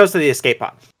 Yeah, that goes to the escape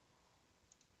pod.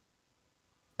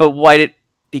 But why did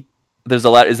he There's a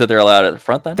ladder. Is there a ladder at the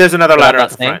front then? There's another ladder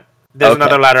at the front. There's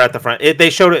another ladder at the front. They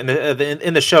showed it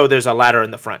in the show. There's a ladder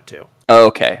in the front too.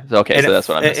 Okay. So that's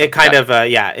what I'm missing. It kind of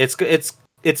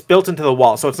it's built into the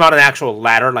wall, so it's not an actual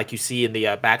ladder like you see in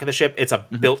the back of the ship. It's a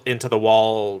built into the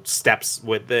wall steps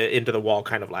with the into the wall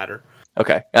kind of ladder.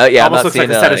 Okay. Yeah. Almost looks like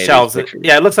a set of shelves.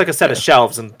 Yeah, it looks like a set of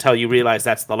shelves until you realize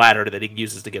that's the ladder that he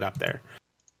uses to get up there.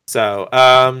 So.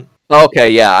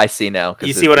 Okay. Yeah, I see now.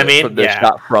 You see what I mean? They're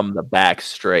shot from the back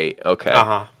straight.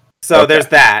 Okay. So there's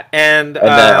that, and then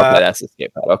that's the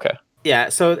escape pod. Okay. Yeah,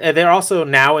 so they're also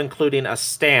now including a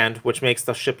stand, which makes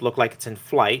the ship look like it's in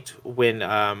flight when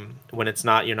it's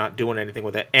not. You're not doing anything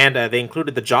with it. And they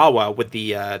included the Jawa with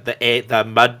the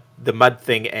mud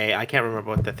thing. I can't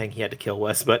remember what the thing he had to kill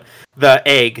was, but the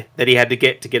egg that he had to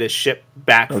get his ship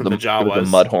back from the Jawas. The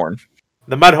Mudhorn.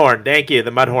 The Mudhorn. Thank you. The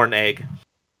Mudhorn egg,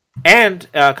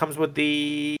 and comes with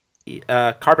the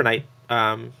carbonite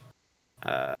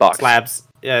slabs.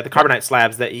 The carbonite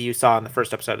slabs that you saw in the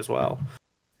first episode as well.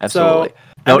 Absolutely.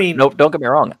 So, don't get me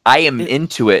wrong. I am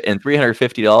into it, and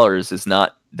 $350 is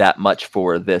not that much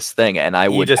for this thing, and I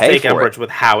would just pay take for umbrage it. with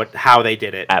how they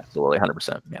did it. Absolutely,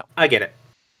 100%. Yeah, I get it.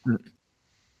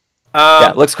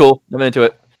 Yeah, looks cool. I'm into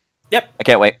it. Yep, I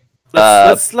can't wait.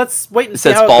 Let's wait and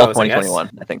see how it goes. It says fall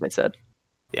 2021. I think they said.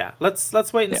 Yeah, let's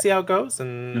wait and see how it goes,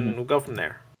 and we'll go from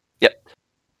there. Yep.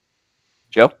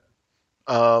 Joe?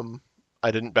 I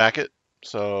didn't back it,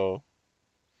 so.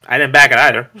 I didn't back it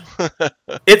either.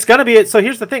 It's gonna be so.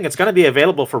 Here's the thing: it's gonna be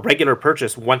available for regular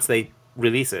purchase once they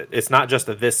release it. It's not just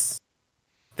this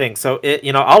thing. So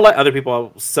I'll let other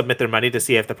people submit their money to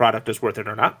see if the product is worth it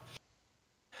or not.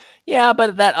 Yeah,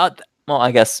 but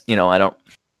I guess I don't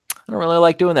really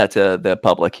like doing that to the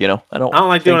public. I don't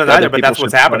like doing it either. But that's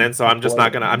what's happening. So I'm just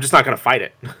not gonna fight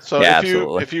it. So yeah,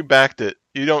 if you backed it,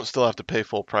 you don't still have to pay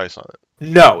full price on it.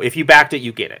 No, if you backed it,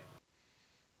 you get it.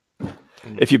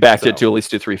 If you backed it to at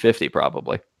least $350,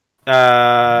 probably.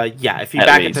 Yeah. If you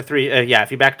back it to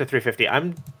if you back it to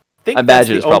 $350, I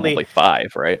imagine it's probably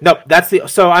 $5, right? No,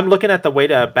 so I'm looking at the way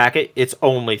to back it. It's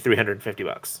only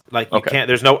 $350. Like you can't.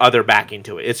 There's no other backing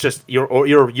to it. It's just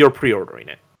you're pre-ordering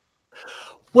it.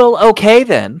 Well, okay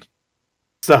then.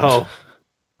 So,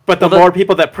 but the more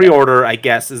people that pre-order, I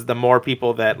guess, is the more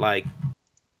people that like.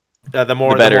 The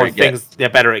more things, the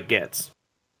better it gets.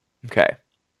 Okay.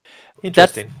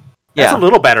 Interesting. That's a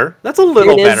little better. That's a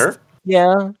little better.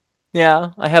 Yeah.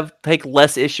 I take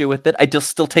less issue with it. I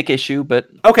still take issue, but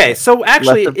okay. So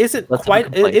actually, it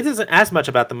isn't as much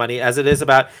about the money as it is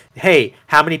about hey,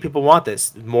 how many people want this?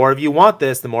 The more of you want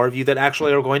this, the more of you that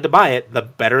actually are going to buy it, the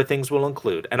better things will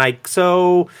include. And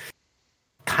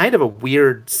kind of a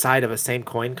weird side of a same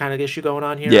coin kind of issue going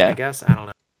on here. I guess I don't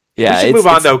know. Yeah, we should move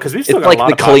on though because we've still got a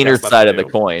lot of podcasts. It's like the cleaner side of the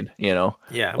coin,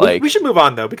 Yeah, we should move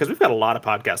on though because we've got a lot of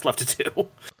podcasts left to do.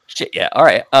 Shit, yeah. All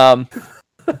right.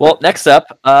 Well, next up,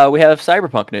 we have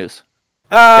Cyberpunk news.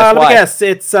 Let me guess.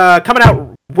 It's coming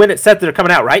out when it said they're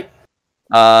coming out, right?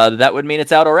 That would mean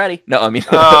it's out already. No, I mean,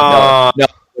 no, it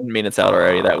wouldn't mean it's out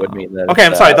already. That would mean that. Okay,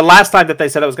 I'm sorry. The last time that they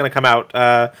said it was going to come out,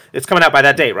 it's coming out by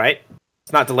that date, right?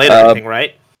 It's not delayed or anything,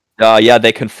 right? Yeah,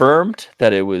 they confirmed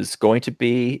that it was going to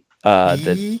be.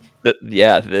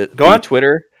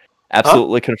 Twitter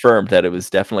absolutely confirmed that it was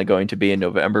definitely going to be in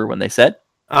November when they said.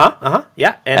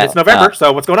 Yeah, and it's November,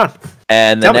 so what's going on?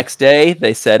 And the next day,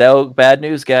 they said, oh, bad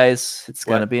news, guys. It's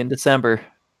going to be in December.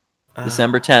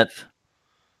 December 10th.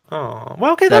 Oh,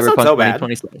 well, okay, that's not so bad.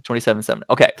 27/7.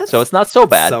 Okay, so it's not so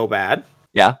bad. So bad.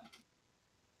 Yeah.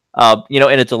 In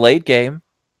a delayed game,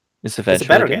 it's eventually a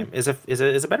better game. Is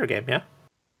a better game, yeah.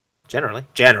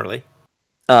 Generally.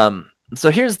 So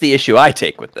here's the issue I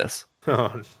take with this.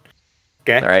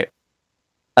 Okay. All right.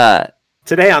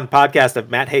 Today on the podcast of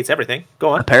Matt Hates Everything. Go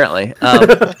on. Apparently.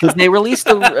 Because they released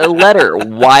a letter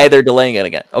why they're delaying it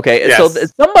again. Okay. Yes. So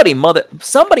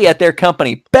somebody at their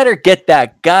company better get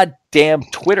that goddamn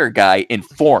Twitter guy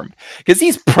informed. Because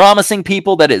he's promising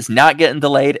people that it's not getting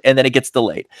delayed and then it gets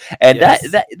delayed. And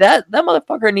that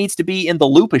motherfucker needs to be in the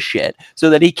loop of shit so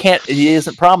that he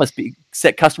doesn't promise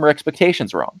set customer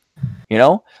expectations wrong.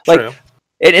 True.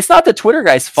 And it's not the Twitter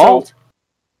guy's fault.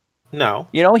 No.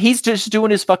 He's just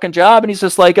doing his fucking job and he's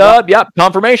just like,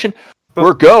 confirmation.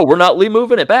 We're not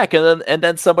moving it back. And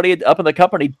then somebody up in the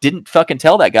company didn't fucking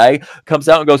tell that guy, comes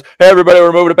out and goes, hey, everybody,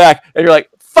 we're moving it back. And you're like,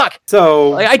 fuck.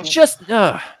 So I just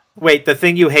wait, the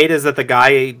thing you hate is that the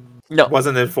guy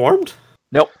wasn't informed?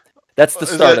 Nope. That's the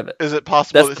start of it. Is it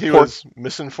possible that he was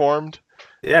misinformed?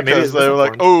 Yeah, maybe because they were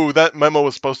like, oh, that memo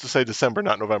was supposed to say December,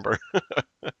 not November.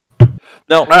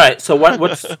 No. All right. So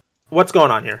what's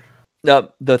going on here? Now,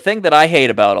 the thing that I hate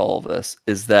about all of this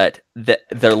is that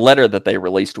their letter that they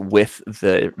released with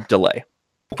the delay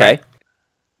Okay.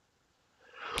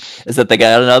 Is that they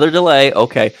got another delay.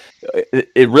 Okay.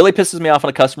 It really pisses me off on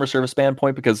a customer service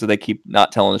standpoint because they keep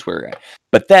not telling us where we're at.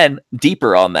 But then,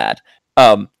 deeper on that,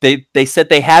 they said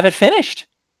they have it finished.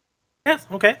 Yes,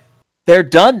 okay. They're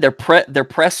done. They're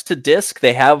pressed to disk.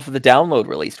 They have the download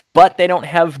released, but they don't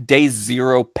have day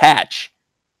 0 patch.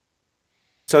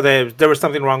 So there was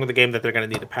something wrong with the game that they're going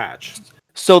to need a patch.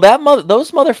 So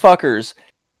those motherfuckers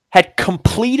had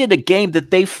completed a game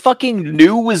that they fucking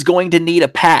knew was going to need a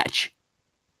patch.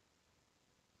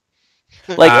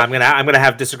 Like I'm gonna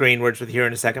have disagreeing words with you here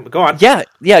in a second, but go on. Yeah,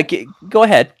 go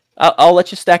ahead. I'll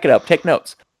let you stack it up. Take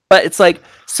notes. But it's like,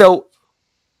 so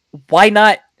why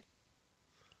not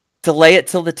delay it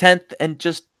till the 10th and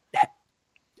just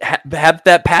have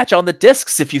that patch on the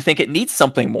discs if you think it needs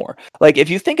something more? Like, if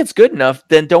you think it's good enough,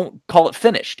 then don't call it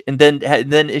finished, and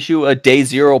then issue a day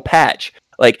 0 patch.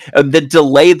 Like, and then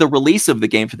delay the release of the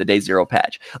game for the day 0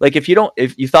 patch. Like, if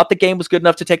you thought the game was good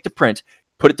enough to take to print,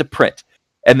 put it to print.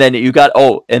 And then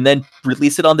and then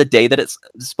release it on the day that it's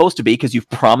supposed to be because you've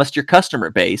promised your customer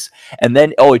base. And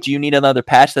then, do you need another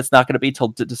patch that's not going to be till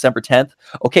December 10th?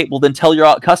 Okay, well then tell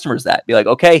your customers that. Be like,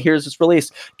 okay, here's this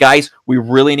release. Guys, we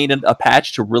really need a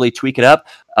patch to really tweak it up.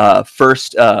 Our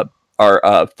first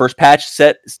patch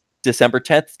set December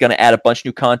 10th is going to add a bunch of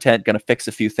new content, going to fix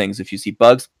a few things. If you see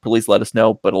bugs, please let us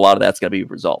know. But a lot of that's going to be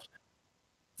resolved.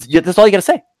 That's all you got to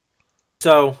say.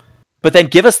 So... But then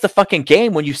give us the fucking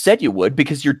game when you said you would,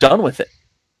 because you're done with it.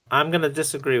 I'm going to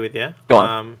disagree with you. Go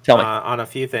on. Tell me. On a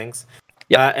few things.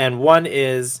 Yeah. And one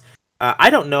is, I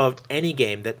don't know of any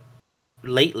game that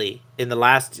lately, in the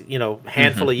last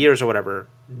handful of years or whatever,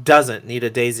 doesn't need a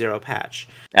day 0 patch.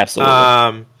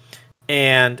 Absolutely.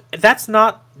 And that's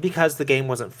not because the game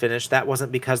wasn't finished. That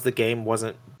wasn't because the game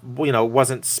wasn't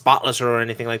spotless or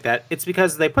anything like that. It's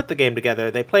because they put the game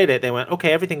together, they played it, they went,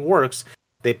 okay, everything works.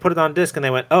 They put it on disc and they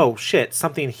went, oh shit,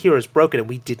 something here is broken and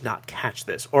we did not catch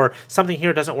this. Or something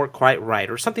here doesn't work quite right.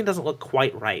 Or something doesn't look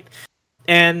quite right.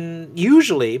 And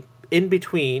usually, in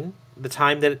between the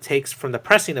time that it takes from the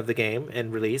pressing of the game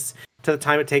and release to the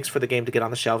time it takes for the game to get on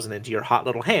the shelves and into your hot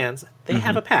little hands, they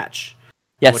have a patch.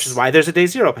 Yes. Which is why there's a day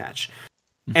 0 patch.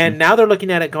 And now they're looking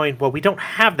at it going, well, we don't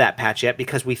have that patch yet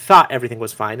because we thought everything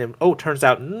was fine. And turns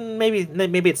out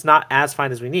maybe it's not as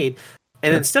fine as we need.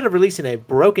 And instead of releasing a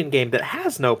broken game that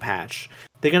has no patch,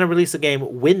 they're going to release a game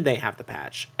when they have the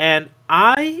patch.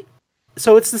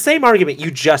 So it's the same argument you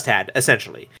just had,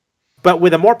 essentially, but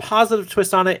with a more positive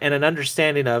twist on it and an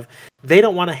understanding of they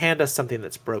don't want to hand us something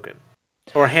that's broken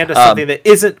or hand us something that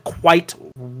isn't quite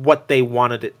what they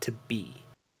wanted it to be.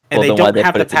 And they don't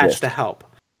have the patch to help.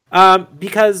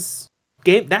 Because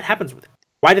that happens with it.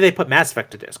 Why did they put Mass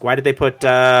Effect to disc? Why did they put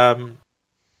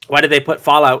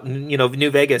Fallout, New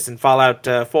Vegas and Fallout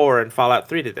 4 and Fallout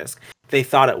 3 to disc? They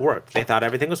thought it worked. They thought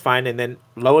everything was fine, and then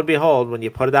lo and behold, when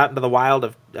you put it out into the wild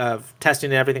of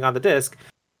testing everything on the disc,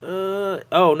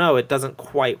 no, it doesn't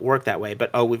quite work that way.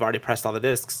 But we've already pressed all the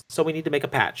discs, so we need to make a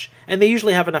patch. And they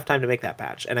usually have enough time to make that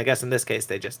patch. And I guess in this case,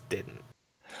 they just didn't.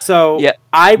 So yeah,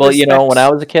 when I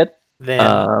was a kid,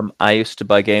 I used to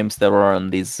buy games that were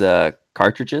on these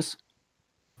cartridges,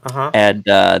 and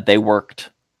they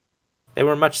worked. They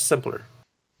were much simpler.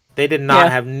 They did not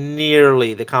have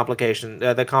nearly the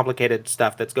complicated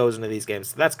stuff that goes into these games.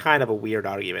 So that's kind of a weird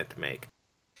argument to make.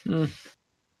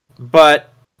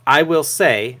 But I will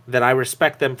say that I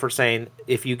respect them for saying,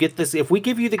 if we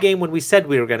give you the game when we said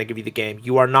we were going to give you the game,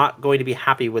 you are not going to be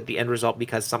happy with the end result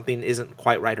because something isn't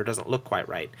quite right or doesn't look quite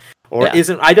right. Or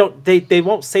they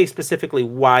won't say specifically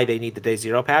why they need the day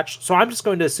 0 patch. So I'm just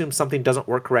going to assume something doesn't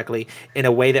work correctly in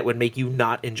a way that would make you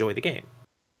not enjoy the game.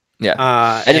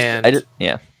 Yeah.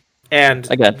 And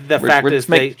again, we're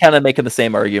kind of making the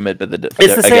same argument, but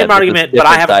it's the same argument, but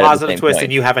I have a positive twist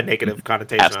and you have a negative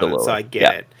connotation on it, so I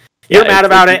get it. You're mad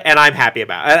about it, and I'm happy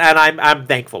about it, and I'm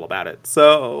thankful about it.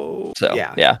 So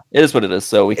yeah, it is what it is.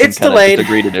 So we can kind of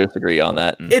agree to disagree on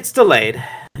that. It's delayed,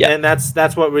 and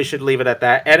that's what we should leave it at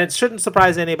that. And it shouldn't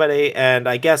surprise anybody. And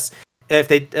I guess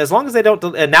as long as they don't,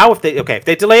 and now if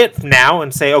they delay it now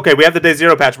and say, okay, we have the day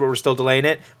 0 patch, but we're still delaying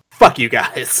it. Fuck you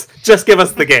guys. Just give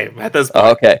us the game at this point.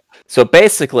 Okay. So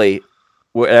basically,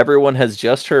 what everyone has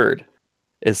just heard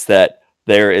is that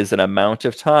there is an amount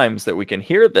of times that we can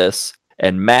hear this,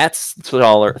 and Matt's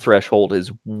threshold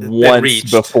is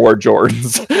once before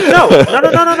Jordan's. No.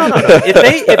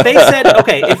 If they said,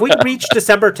 okay, if we reach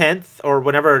December 10th or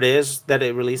whenever it is that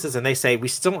it releases, and they say we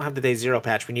still don't have the day 0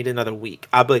 patch, we need another week,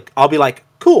 I'll be like,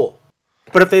 cool.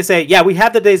 But if they say, yeah, we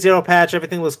have the day 0 patch,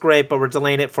 everything looks great, but we're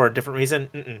delaying it for a different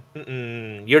reason,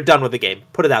 you're done with the game.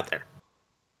 Put it out there.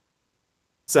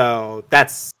 So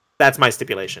that's That's my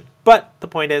stipulation. But the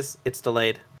point is, it's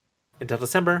delayed until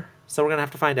December, so we're going to have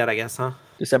to find out, I guess, huh?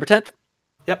 December 10th.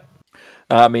 Yep.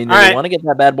 I mean, they want to get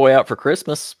that bad boy out for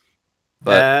Christmas.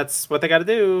 But that's what they got to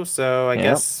do, so I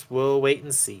guess we'll wait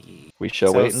and see. We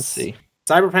shall wait and see.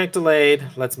 Cyberpunk delayed.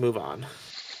 Let's move on.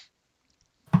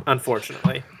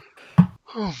 Unfortunately.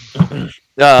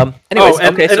 Anyways,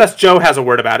 unless Joe has a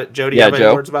word about it. Joe, do you have any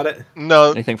words about it?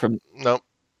 No. Anything from... No.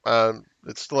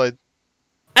 It's delayed.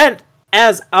 And,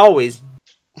 as always,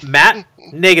 Matt,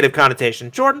 negative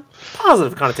connotation. Jordan,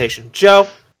 positive connotation. Joe,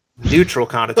 neutral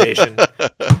connotation.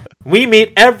 We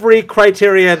meet every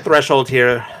criteria and threshold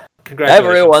here. Congratulations.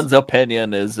 Everyone's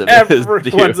opinion is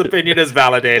opinion is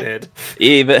validated.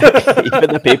 Even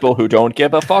the people who don't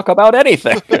give a fuck about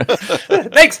anything.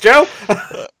 Thanks, Joe.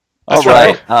 All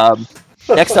right.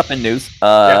 Next up in news,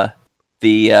 the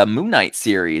Moon Knight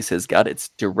series has got its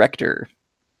director,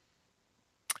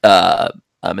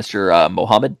 Mr.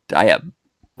 Mohamed Diab.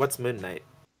 What's Moon Knight?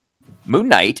 Moon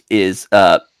Knight is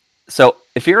so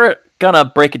if you're gonna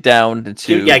break it down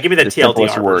into give me the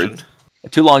TLDR version.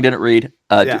 Too long, didn't read.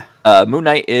 Moon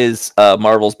Knight is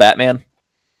Marvel's Batman,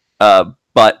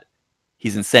 but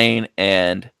he's insane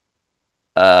and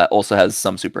also has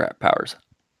some superpowers.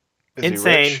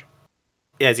 Insane.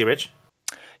 Yeah, is he rich?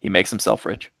 He makes himself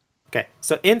rich. Okay,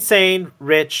 so insane,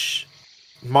 rich,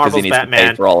 Marvel's he needs Batman to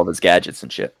pay for all of his gadgets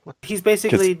and shit. He's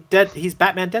basically dead. He's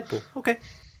Batman Deadpool. Okay,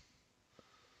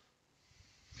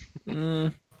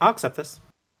 I'll accept this.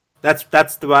 That's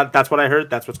what I heard.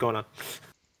 That's what's going on.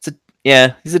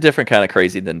 He's a different kind of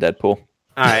crazy than Deadpool. All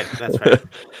right, that's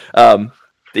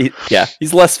right.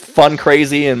 He's less fun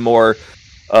crazy and more.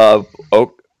 Or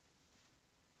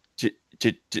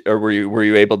were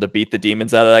you able to beat the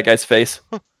demons out of that guy's face?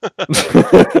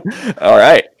 All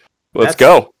right, let's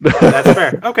go. That's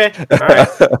fair. Okay, all right.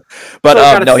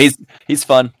 But no, he's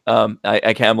fun. I'm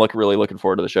really looking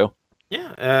forward to the show.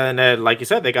 Yeah, and like you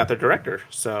said, they got their director.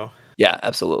 So yeah,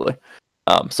 absolutely.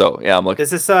 I'm looking.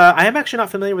 Is this? I am actually not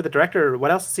familiar with the director.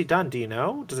 What else has he done? Do you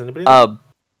know? Does anybody know?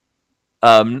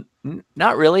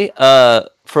 Not really.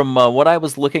 From what I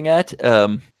was looking at,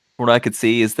 what I could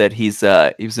see is that he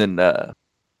was in the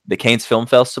Cannes Film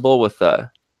Festival with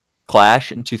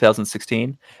Clash in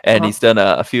 2016, and he's done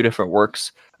a few different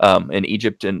works in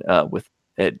Egypt and with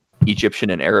Egyptian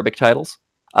and Arabic titles.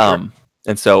 And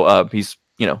so he's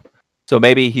so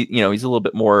maybe he's a little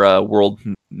bit more world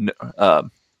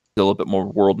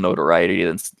notoriety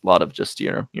than a lot of just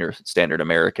your standard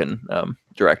American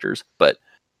directors. But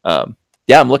I'm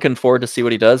looking forward to see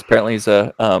what he does. Apparently he's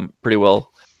a pretty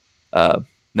well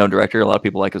known director. A lot of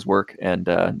people like his work,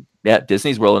 and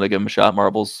Disney's willing to give him a shot.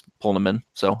 Marvel's pulling him in,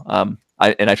 so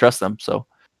I trust them. So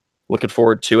looking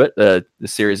forward to it. The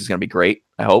series is going to be great,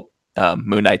 I hope.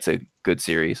 Moon Knight's a good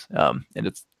series, and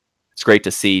it's great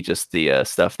to see just the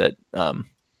stuff that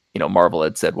Marvel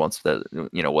had said once that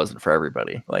wasn't for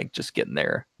everybody, like just getting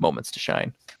their moments to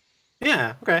shine.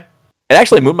 Yeah. Okay. And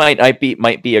actually, Moon Knight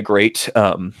might be a great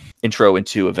intro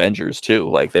into Avengers too.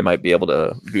 Like they might be able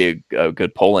to be a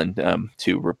good pull-in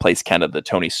to replace kind of the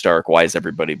Tony Stark. Why is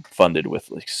everybody funded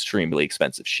with extremely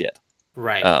expensive shit?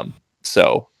 Right.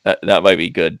 So that might be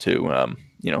good to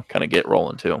kind of get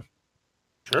rolling too.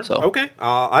 Sure. So okay,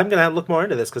 I'm gonna look more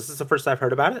into this because this is the first I've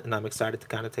heard about it, and I'm excited to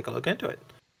kind of take a look into it.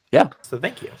 Yeah. So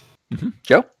thank you. Mm-hmm.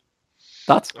 Joe,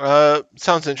 thoughts?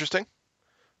 Sounds interesting,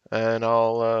 and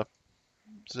I'll.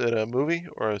 Is it a movie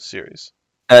or a series?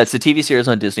 It's a TV series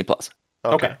on Disney Plus.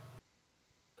 Okay.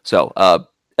 So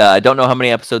I don't know how many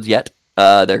episodes yet.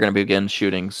 They're going to begin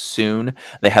shooting soon.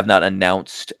 They have not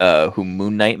announced who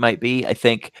Moon Knight might be. I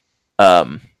think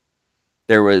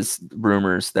there was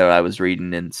rumors that I was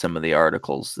reading in some of the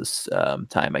articles this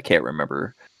time. I can't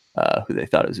remember who they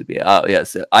thought it would be. Oh,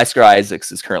 yes. Oscar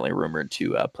Isaacs is currently rumored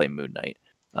to play Moon Knight.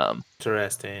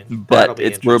 Interesting. But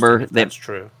it's rumored. That's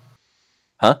true.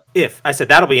 Huh?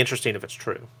 That'll be interesting if it's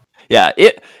true. Yeah,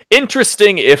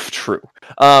 interesting if true.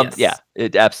 Yes. Yeah,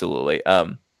 it absolutely.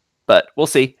 But we'll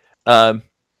see.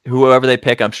 Whoever they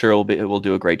pick, I'm sure will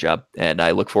do a great job, and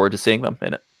I look forward to seeing them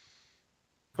in it.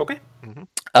 Okay.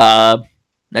 Mm-hmm.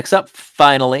 Next up,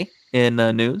 finally in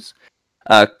news,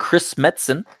 Chris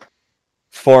Metzen,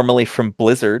 formerly from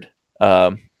Blizzard,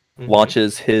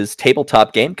 launches his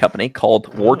tabletop game company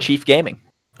called War Chief Gaming.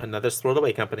 Another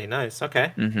throwaway company. Nice.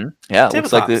 Okay. Mm-hmm. Yeah, it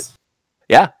looks like the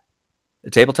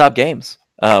tabletop games.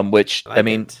 Which I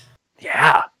mean,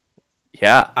 yeah.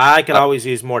 I could always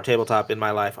use more tabletop in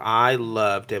my life. I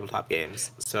love tabletop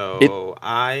games, so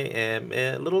I am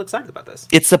a little excited about this.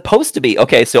 It's supposed to be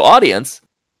okay. So, audience,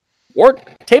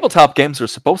 tabletop games are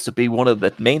supposed to be one of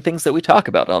the main things that we talk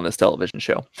about on this television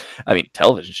show. I mean,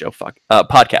 television show.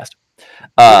 Podcast.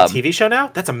 TV show now?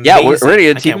 That's amazing. Yeah, we're ready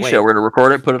a TV show. We're gonna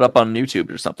record it, put it up on YouTube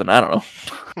or something. I don't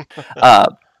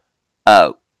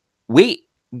know.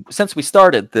 Since we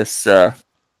started this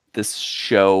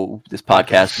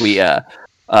podcast, we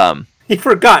he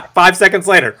forgot 5 seconds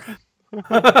later.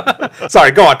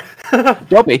 Sorry, go on.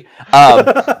 Don't be.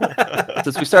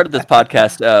 Since we started this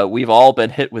podcast, we've all been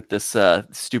hit with this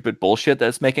stupid bullshit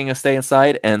that's making us stay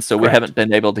inside, and so we haven't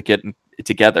been able to get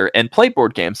together and play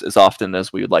board games as often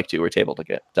as we would like to, or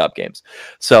tabletop games.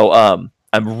 So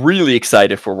I'm really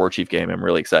excited for War Chief Game. I'm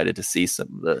really excited to see some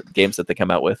of the games that they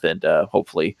come out with, and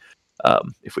hopefully,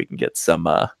 if we can get some.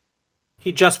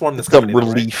 He just formed this company. Some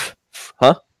relief,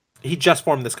 huh? He just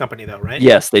formed this company, though, right?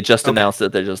 Yes, they just announced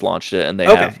that they just launched it, and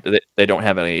they don't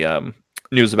have any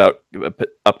news about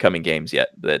upcoming games yet.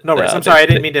 No worries. I'm sorry, I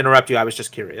didn't mean to interrupt you. I was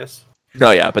just curious.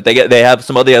 No, yeah, but they have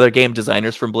some of the other game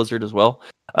designers from Blizzard as well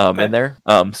in there.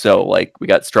 So like we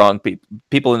got strong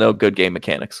people who know good game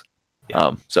mechanics.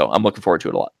 Yeah. So I'm looking forward to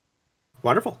it a lot.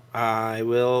 Wonderful. I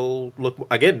will look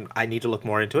again. I need to look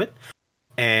more into it,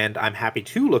 and I'm happy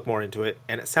to look more into it.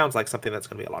 And it sounds like something that's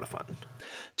going to be a lot of fun.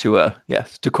 To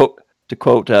quote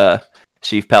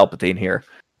Chief Palpatine here,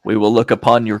 we will look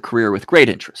upon your career with great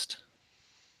interest.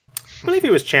 I believe he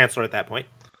was Chancellor at that point.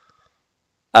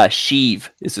 Sheev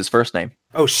is his first name.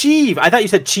 Oh, Sheev! I thought you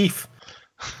said Chief.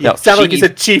 No, sounded like you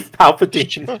said Chief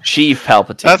Palpatine. Sheev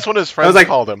Palpatine. That's what his friends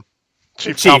called him.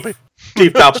 Chief Palpatine.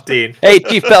 Chief Palpatine. Hey,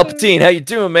 Chief Palpatine, how you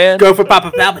doing, man? Go for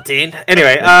Papa Palpatine.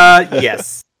 Anyway,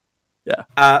 yes. Yeah.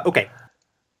 Okay.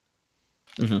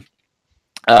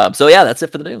 Mm-hmm. So yeah, that's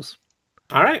it for the news.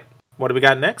 All right. What do we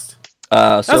got next?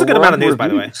 That was a good amount of news, by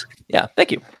the way. Yeah,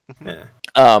 thank you. Yeah.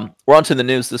 We're on to the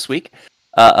news this week.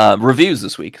 Reviews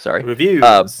this week, sorry.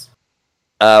 Reviews.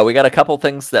 We got a couple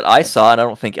things that I saw, and I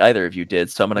don't think either of you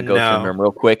did, so I'm going to go through them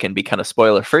real quick and be kind of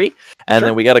spoiler-free. And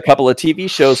then we got a couple of TV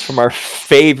shows from our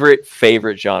favorite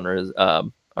genres,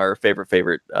 our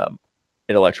favorite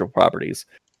intellectual properties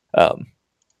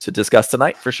to discuss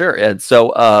tonight, for sure. And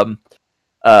so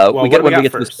when we get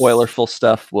to the spoiler-full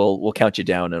stuff, we'll count you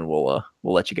down, and we'll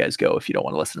let you guys go if you don't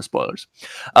want to listen to spoilers.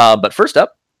 But first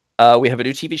up, we have a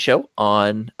new TV show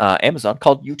on Amazon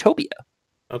called Utopia.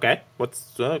 Okay,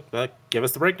 give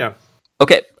us the breakdown.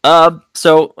 Okay,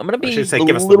 so I'm going to be a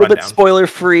little bit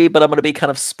spoiler-free, but I'm going to be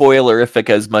kind of spoilerific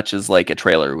as much as like a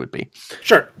trailer would be.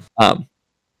 Sure. I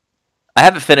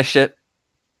haven't finished it.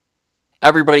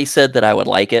 Everybody said that I would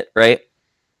like it, right?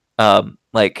 Oh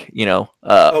wait,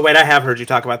 I have heard you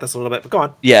talk about this a little bit, but go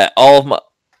on. Yeah, all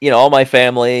my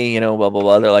family, blah blah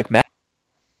blah. They're like, "Matt,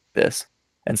 this,"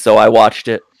 and so I watched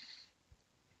it.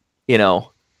 And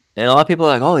a lot of people are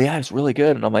like, "Oh yeah, it's really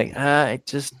good," and I'm like,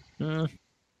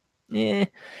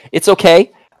 it's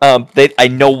okay. I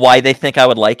know why they think I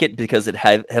would like it, because it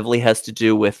heavily has to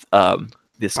do with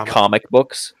this comic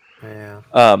books. Yeah.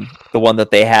 The one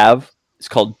that they have is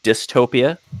called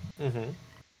Dystopia,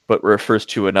 but refers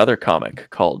to another comic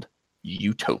called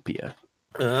Utopia.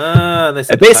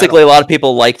 And basically, a lot of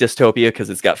people like Dystopia because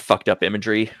it's got fucked up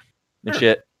imagery and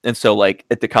shit. And so, like,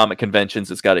 at the comic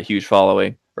conventions, it's got a huge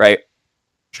following, right?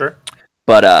 Sure.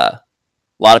 But a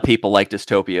lot of people like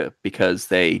Dystopia because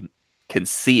they can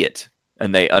see it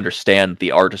and they understand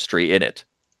the artistry in it.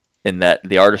 And that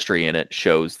the artistry in it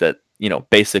shows that,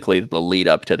 basically the lead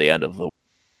up to the end of the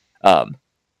world.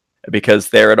 Because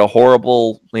they're at a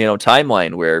horrible,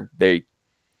 timeline where they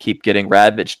keep getting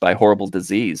ravaged by horrible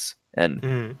disease.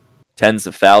 And tens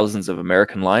of thousands of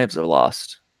American lives are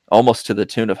lost. Almost to the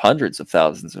tune of hundreds of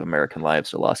thousands of American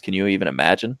lives are lost. Can you even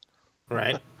imagine?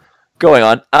 Right. Going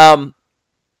on.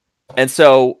 And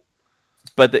so,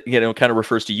 but kind of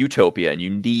refers to utopia, and you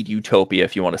need utopia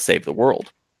if you want to save the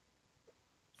world.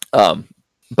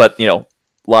 But a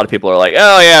lot of people are like,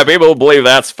 "Oh yeah, people believe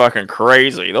that's fucking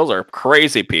crazy. Those are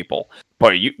crazy people."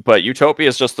 But Utopia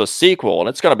is just the sequel, and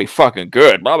it's gonna be fucking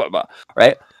good. Blah blah blah.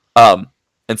 Right.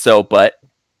 And so, but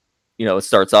it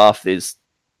starts off this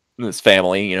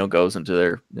family, goes into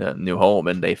their new home,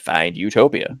 and they find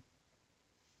Utopia.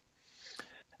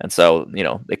 And so,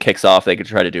 it kicks off. They could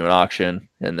try to do an auction,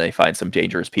 and they find some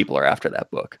dangerous people are after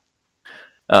that book.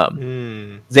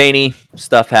 Zany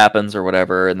stuff happens or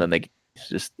whatever, and then they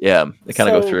kind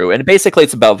of go through. And basically,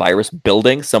 it's about virus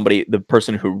building. The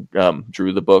person who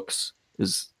drew the books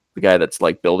is the guy that's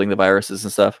like building the viruses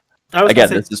and stuff.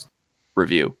 This is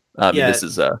review. This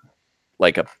is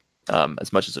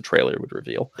as much as a trailer would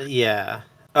reveal. Yeah.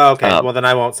 Oh, okay. Well, then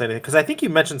I won't say anything, because I think you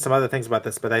mentioned some other things about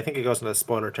this, but I think it goes into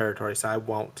spoiler territory, so I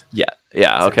won't. Yeah.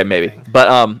 Okay, maybe.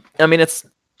 But it's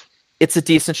it's a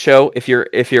decent show. If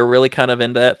you're really kind of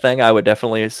into that thing, I would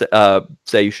definitely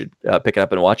say you should pick it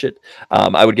up and watch it.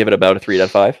 I would give it about a 3 out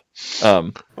of 5.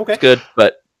 Okay, it's good,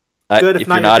 but good. If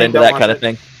you're not into that kind of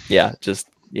thing,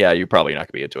 you're probably not going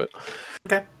to be into it.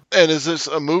 Okay. And is this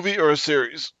a movie or a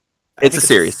series? It's a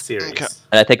series. Okay.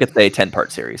 And I think it's a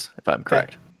 10-part series, if I'm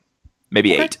correct.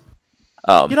 Maybe 8.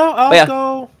 I'll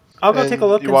go take a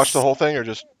look. You watched the whole thing or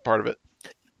just part of it?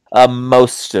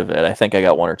 Most of it. I think I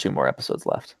got 1 or 2 more episodes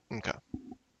left. Okay.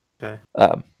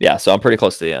 So I'm pretty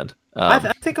close to the end. I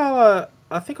think I'll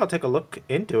take a look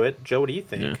into it. Joe, what do you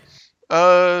think?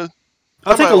 Yeah.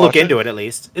 I'll take a look into it at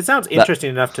least. It sounds interesting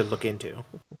enough to look into.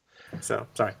 So,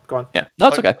 sorry, go on. Yeah, no,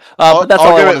 it's okay. But that's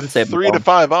all I wanted to say. 3 to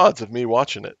 5 odds of me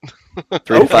watching it.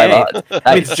 3 to 5 odds.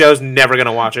 That means Joe's never going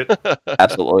to watch it.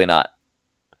 Absolutely not.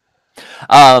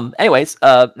 Anyways,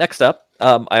 next up,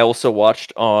 I also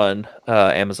watched on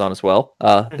Amazon as well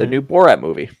the new Borat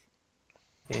movie.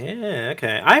 Yeah,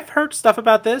 okay. I've heard stuff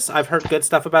about this. I've heard good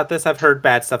stuff about this. I've heard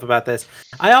bad stuff about this.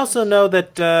 I also know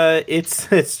that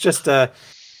it's just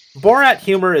Borat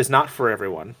humor is not for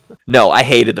everyone. No, I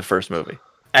hated the first movie.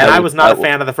 And I was not a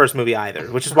fan of the first movie either,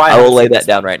 which is why I will lay that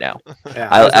down right now. Yeah,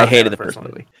 I hated the first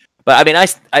movie. But I mean,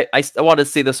 I wanted to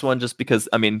see this one just because,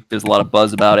 I mean, there's a lot of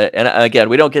buzz about it. And again,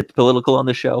 we don't get political on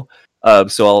the show.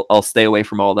 So I'll stay away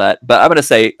from all that. But I'm going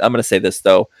to say this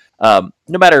though. No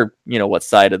matter, what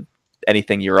side of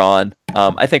anything you're on,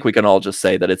 I think we can all just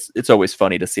say that it's always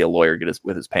funny to see a lawyer get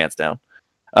with his pants down.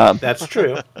 That's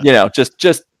true.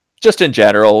 Just in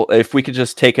general, if we could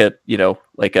just take a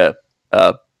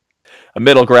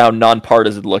middle ground,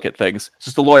 nonpartisan look at things.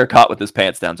 Just a lawyer caught with his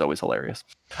pants down is always hilarious.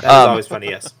 That is always funny,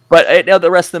 yes. But the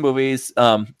rest of the movies,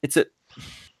 it's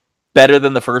better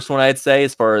than the first one, I'd say,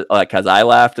 as far as because I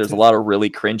laughed. There's a lot of really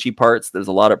cringy parts. There's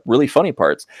a lot of really funny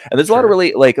parts, and there's a lot of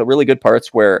really good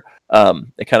parts where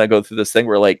they kind of go through this thing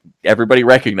where everybody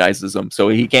recognizes him, so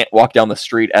he can't walk down the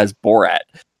street as Borat.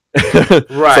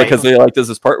 Right, because there's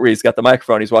this part where he's got the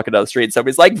microphone, he's walking down the street, and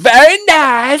somebody's like, "Very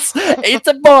nice, it's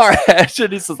a Borat,"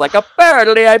 and he says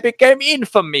 "Apparently, I became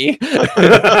infamy."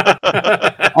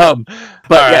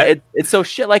 It's so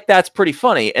shit like that's pretty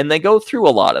funny, and they go through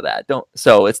a lot of that.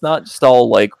 So it's not just all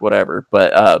whatever,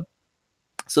 but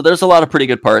so there's a lot of pretty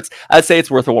good parts. I'd say it's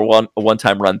worth a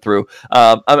one-time run through.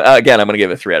 I'm going to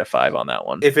give it 3 out of 5 on that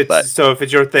one. If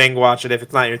it's your thing, watch it. If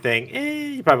it's not your thing,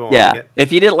 you probably won't like it.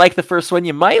 If you didn't like the first one,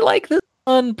 you might like this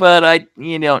one. But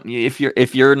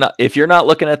if you're not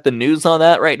looking at the news on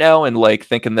that right now and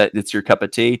thinking that it's your cup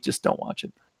of tea, just don't watch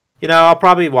it. I'll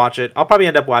probably watch it. I'll probably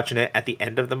end up watching it at the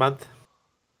end of the month.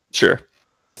 Sure.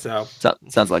 So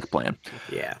sounds like a plan.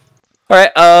 Yeah. All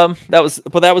right, that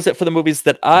was it for the movies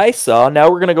that I saw.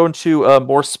 Now we're gonna go into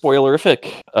more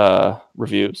spoilerific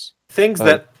reviews. Things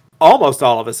that almost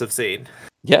all of us have seen.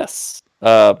 Yes.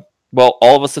 Well,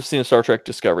 all of us have seen Star Trek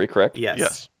Discovery, correct?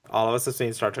 Yes. All of us have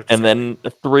seen Star Trek Discovery. And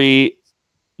then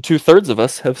 2/3 of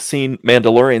us have seen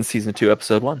Mandalorian Season 2,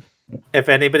 Episode 1. If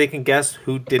anybody can guess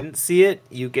who didn't see it,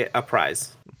 you get a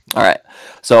prize. All right.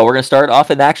 So we're gonna start off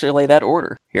and actually lay that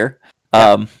order here.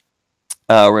 Yeah.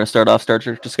 We're going to start off Star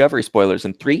Trek Discovery spoilers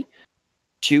in 3,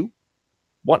 2,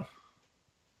 1.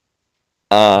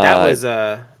 That was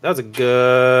a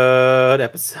good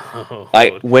episode.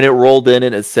 When it rolled in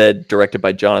and it said directed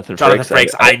by Jonathan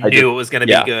Frakes, I knew it was going to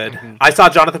be good. Mm-hmm. I saw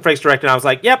Jonathan Frakes direct and I was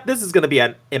like, "Yep, this is going to be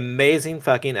an amazing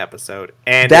fucking episode."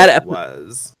 And it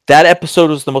was. That episode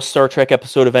was the most Star Trek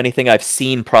episode of anything I've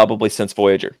seen probably since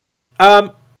Voyager.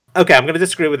 Okay, I'm going to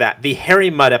disagree with that. The Harry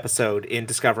Mudd episode in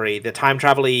Discovery, the time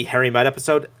travel-y Harry Mudd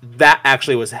episode, that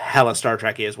actually was hella Star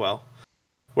Trek-y as well.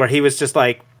 Where he was just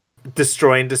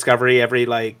destroying Discovery every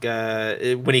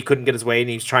when he couldn't get his way and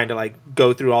he was trying to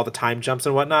go through all the time jumps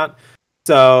and whatnot.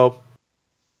 So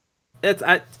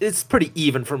it's pretty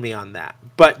even for me on that.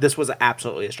 But this was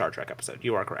absolutely a Star Trek episode.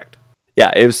 You are correct.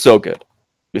 Yeah, it was so good.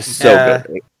 It was so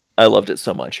good. I loved it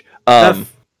so much. Go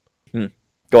on.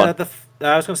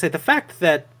 I was going to say the fact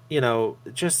that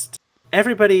just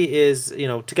everybody is,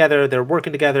 together, they're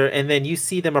working together, and then you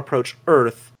see them approach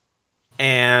Earth,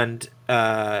 and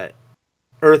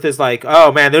Earth is like,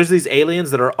 oh man, there's these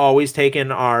aliens that are always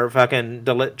taking our fucking,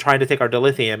 trying to take our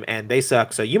dilithium, and they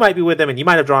suck, so you might be with them, and you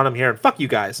might have drawn them here, and fuck you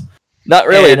guys. Not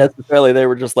really necessarily, they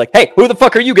were just like, hey, who the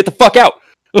fuck are you? Get the fuck out!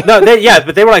 But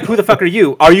they were like, who the fuck are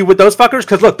you? Are you with those fuckers?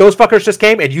 Because look, those fuckers just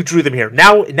came, and you drew them here.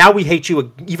 Now we hate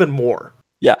you even more.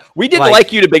 Yeah, we didn't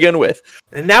like you to begin with.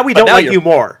 And now we don't like you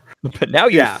more. But now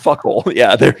you fuckhole.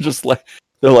 Yeah, they're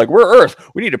like, we're Earth.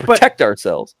 We need to protect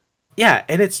ourselves. Yeah,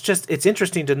 and it's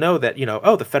interesting to know that,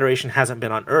 the Federation hasn't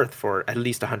been on Earth for at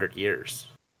least 100 years.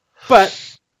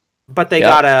 But But they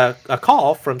got a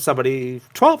call from somebody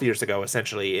 12 years ago,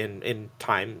 essentially, in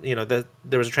time. You know, there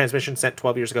was a transmission sent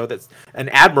 12 years ago that an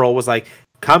admiral was like,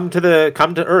 come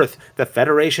to Earth. The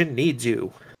Federation needs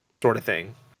you, sort of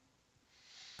thing.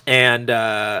 And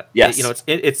yes, you know,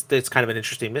 it's kind of an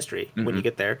interesting mystery when you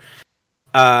get there.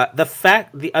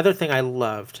 The other thing I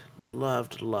loved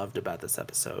about this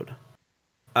episode,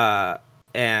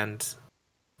 and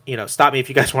you know, stop me if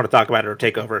you guys want to talk about it or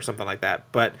take over or something like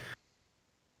that, but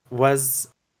was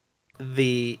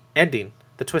the ending,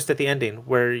 the twist at the ending,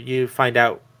 where you find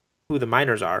out who the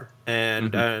miners are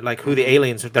and like who the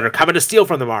aliens that are coming to steal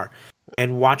from them are,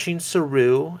 and watching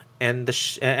Saru and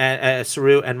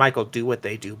Saru and Michael do what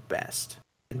they do best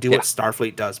and do what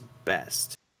Starfleet does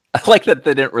best. I like that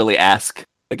they didn't really ask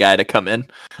the guy to come in.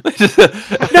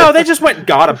 No, they just went and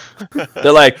got him.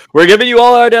 They're like, we're giving you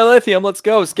all our dilithium. Let's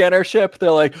go scan our ship.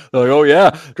 They're like, oh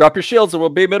yeah, drop your shields and we'll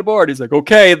beam it aboard. He's like,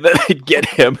 okay. Then they get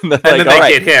him. And then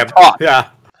they get him. Talk. Yeah.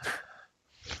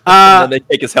 And then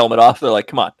they take his helmet off. They're like,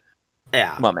 come on.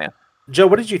 Yeah. Come on, man. Joe,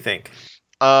 what did you think?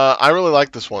 I really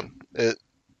liked this one. It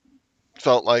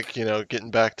felt like, you know,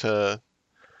 getting back to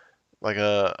like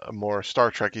a more Star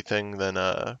Trek-y thing than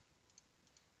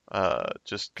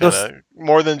just kind of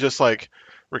more than just like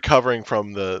recovering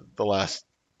from the last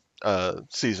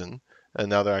season, and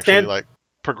now they're actually like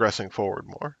progressing forward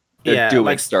more. They're doing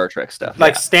like Star Trek stuff,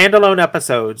 like standalone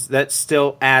episodes that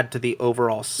still add to the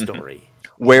overall story.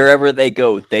 Wherever they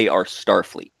go, they are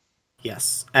Starfleet.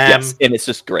 Yes, yes, and it's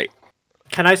just great.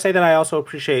 Can I say that I also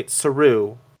appreciate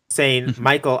Saru saying,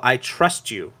 "Michael, I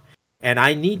trust you, and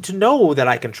I need to know that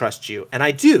I can trust you, and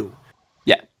I do."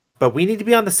 Yeah. But we need to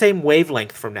be on the same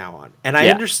wavelength from now on. And I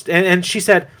understand. And she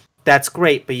said, that's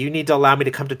great, but you need to allow me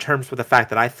to come to terms with the fact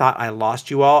that I thought I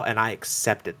lost you all, and I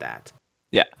accepted that.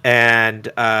 Yeah.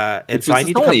 And so I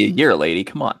need to only a year, lady.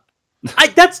 Come on.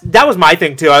 That was my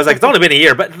thing, too. I was like, it's only been a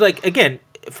year. But, like, again,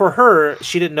 for her,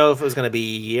 she didn't know if it was going to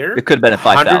be a year. It could have been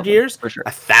 500 years. For sure.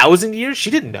 1,000 years.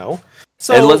 She didn't know.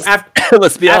 So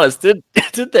let's be honest. Did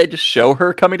they just show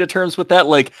her coming to terms with that,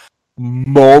 like,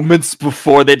 moments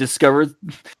before they discovered?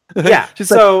 Yeah. She's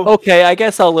like, okay, I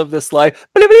guess I'll live this life.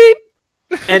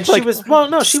 And she was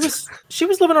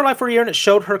living her life for a year, and it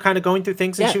showed her kind of going through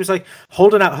things, and she was like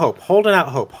holding out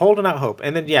hope.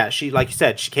 And then she, like you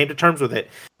said, she came to terms with it.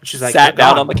 She's like, sat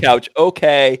down on the couch.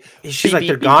 Okay. She's like,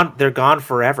 they're gone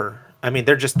forever. I mean,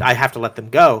 I have to let them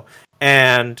go.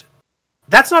 And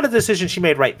that's not a decision she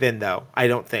made right then, though. I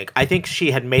don't think. I think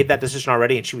she had made that decision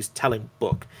already, and she was telling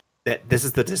Book that this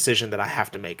is the decision that I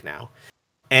have to make now.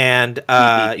 And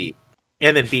beep.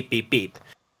 And then beep beep beep.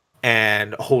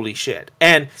 And holy shit!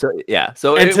 And so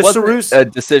it wasn't Saru's a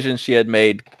decision she had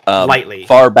made lightly,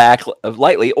 far back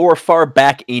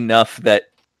enough that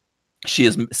she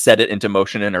has set it into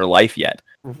motion in her life yet.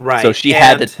 Right. So she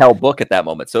had to tell Book at that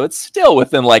moment. So it's still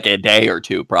within like a day or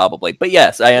two, probably. But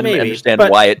yes, I understand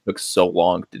why it took so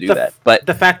long to do that. But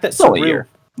the fact that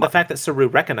Saru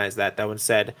recognized that though and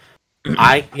said,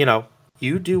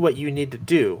 you do what you need to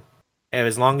do, and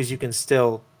as long as you can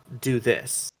still do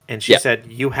this. And she said,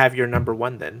 "You have your number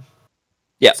one, then."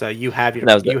 Yeah. So you have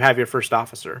your first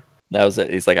officer. That was it.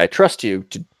 He's like, "I trust you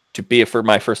to be for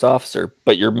my first officer,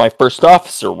 but you're my first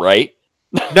officer, right?"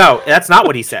 No, that's not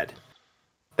what he said.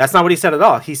 That's not what he said at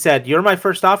all. He said, "You're my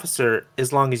first officer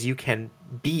as long as you can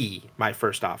be my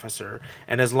first officer,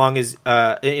 and as long as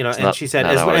And she said,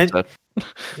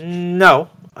 "No,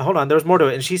 hold on. There was more to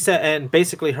it." And she said, and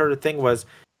basically her thing was,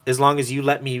 as long as you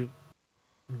let me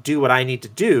do what I need to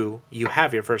do, you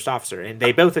have your first officer. And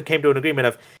they both came to an agreement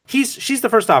of she's the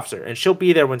first officer and she'll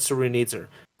be there when Saru needs her.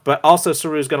 But also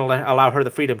Saru is going to allow her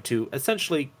the freedom to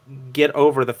essentially get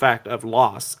over the fact of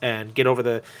loss and get over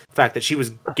the fact that she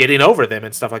was getting over them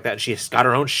and stuff like that. And she's got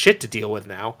her own shit to deal with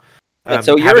now.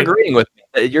 So you're agreeing with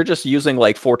me. You're just using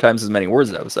like 4 times as many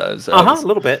words as a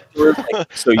little bit.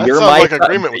 So you're like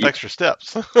agreement with extra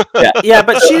steps. Yeah,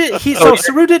 but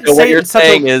Saru didn't say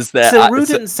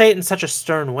it in such a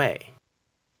stern way.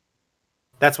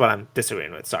 That's what I'm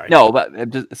disagreeing with. Sorry. No, but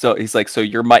so he's like,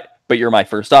 you're my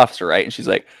first officer, right? And she's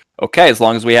like, okay, as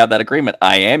long as we have that agreement,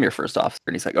 I am your first officer.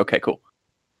 And he's like, okay, cool.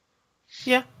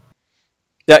 Yeah.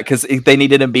 Yeah, because they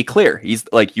needed him to be clear. He's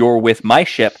like, you're with my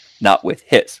ship, not with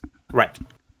his. Right.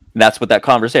 And that's what that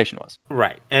conversation was.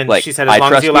 Right. And like, she said, as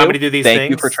long as you allow me to do these things.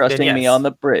 Thank you for trusting me on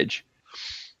the bridge.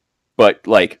 But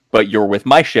you're with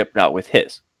my ship, not with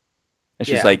his. And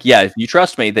she's like, yeah, if you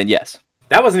trust me, then yes.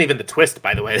 That wasn't even the twist,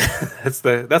 by the way. that's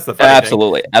the funny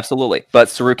thing. Absolutely. But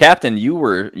Saru Captain, you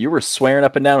were swearing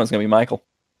up and down it was going to be Michael.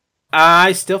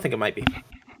 I still think it might be.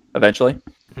 Eventually?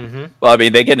 Mm-hmm. Well, I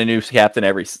mean, they get a new captain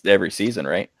every season,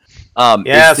 right?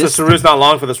 So Saru's not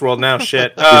long for this world now.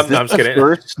 Shit. Is this the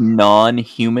first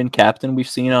non-human captain we've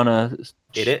seen on a?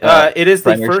 It is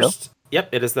the first. Show? Yep,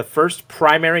 it is the first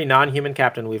primary non-human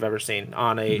captain we've ever seen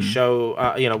on a show.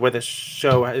 Where the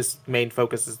show's main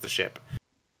focus is the ship.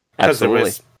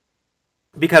 Absolutely.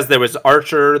 Because there was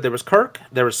Archer, there was Kirk,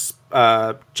 there was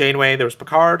Janeway, there was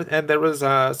Picard, and there was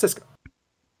Sisko.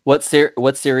 What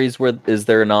series is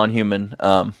there a non-human?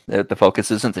 The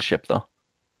focus isn't the ship though.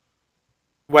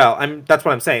 Well, that's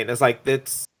what I'm saying. It's like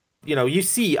you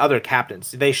see other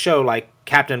captains. They show like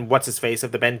Captain what's his face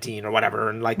of the Bentine or whatever,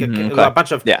 and like a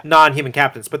bunch of non-human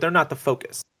captains, but they're not the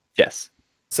focus. Yes.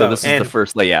 So this is the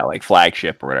first like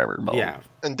flagship or whatever. Yeah.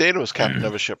 And Data was captain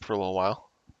of a ship for a little while.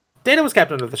 Data was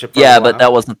captain of the ship for a while. But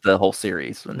that wasn't the whole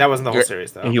series. That wasn't the whole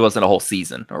series, though. He wasn't a whole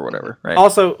season or whatever, right?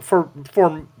 Also, for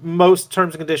most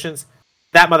terms and conditions,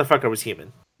 that motherfucker was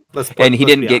human. And he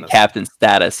didn't get captain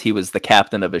status. He was the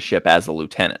captain of a ship as a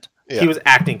lieutenant. Yeah. He was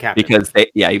acting captain.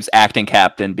 He was acting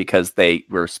captain because they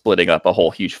were splitting up a whole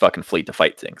huge fucking fleet to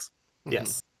fight things.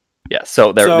 Yes. Yeah,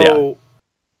 so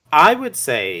I would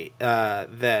say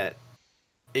that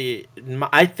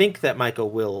I think that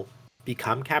Michael will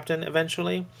become captain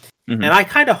eventually. Mm-hmm. And I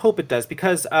kind of hope it does,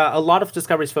 because a lot of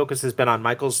Discovery's focus has been on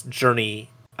Michael's journey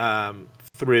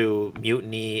through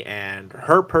mutiny, and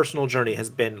her personal journey has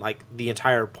been like the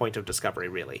entire point of Discovery,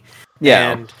 really.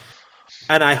 Yeah.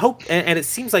 And I hope, and it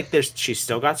seems like she's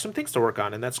still got some things to work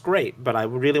on, and that's great. But I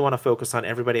really want to focus on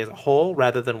everybody as a whole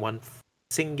rather than one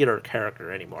singular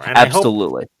character anymore. And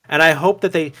absolutely. I hope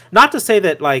that they, not to say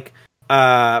that like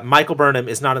Michael Burnham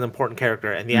is not an important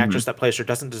character, and the actress that plays her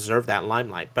doesn't deserve that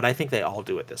limelight, but I think they all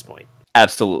do at this point.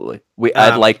 Absolutely.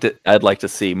 I'd like to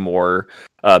see more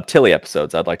Tilly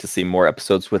episodes. I'd like to see more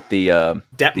episodes with the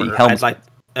Detmer. I'd like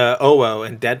Owo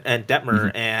and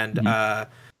Detmer and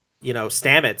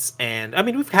Stamets, and I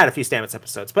mean we've had a few Stamets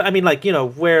episodes, but I mean like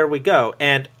where we go.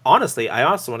 And honestly, I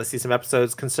also want to see some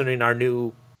episodes concerning our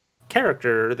new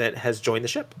character that has joined the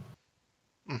ship,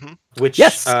 which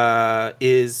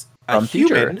is a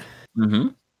human,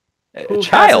 a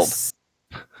child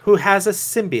who has a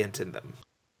symbiont in them.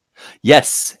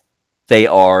 Yes, they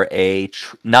are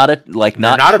not a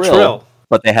Trill,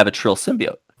 but they have a Trill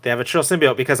symbiote. They have a Trill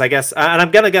symbiote because I guess, and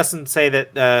I'm gonna guess and say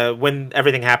that when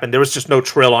everything happened, there was just no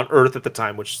Trill on Earth at the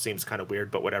time, which seems kind of weird,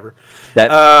 but whatever.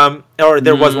 Or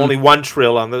there was only one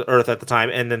Trill on the Earth at the time,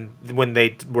 and then when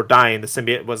they were dying, the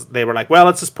symbiote they were like, well,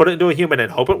 let's just put it into a human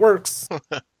and hope it works.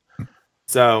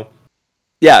 So.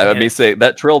 Yeah, I mean, say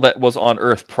that Trill that was on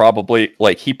Earth probably had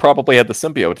the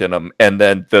symbiote in him, and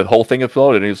then the whole thing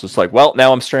exploded, and he was just like, well,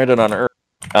 now I'm stranded on Earth,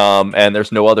 and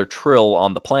there's no other Trill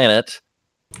on the planet.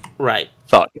 Right.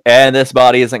 Fuck. And this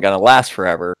body isn't going to last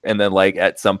forever. And then, like,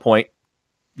 at some point,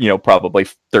 probably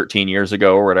 13 years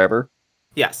ago or whatever.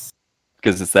 Yes.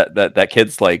 Because it's that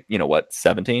kid's like,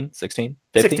 17, 16,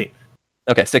 15? 16.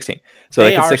 Okay, 16. So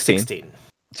they are 16.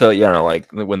 So,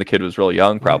 like when the kid was really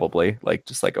young, probably, like,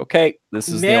 just like, okay, this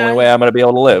is the only way I'm going to be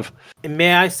able to live.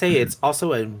 May I say it's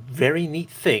also a very neat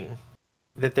thing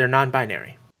that they're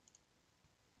non-binary.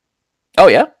 Oh,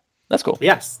 yeah? That's cool.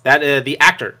 Yes. That the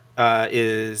actor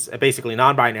is basically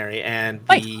non-binary, and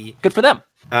good for them.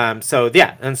 So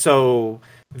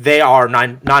they are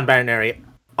non-binary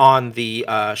on the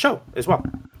show as well.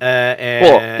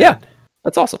 Yeah,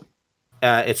 that's awesome.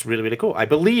 It's really, really cool. I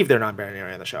believe they're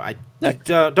non-binary on the show.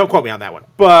 Don't quote me on that one,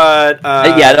 but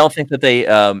I don't think that they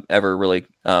ever really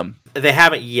they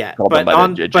haven't yet.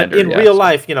 But in real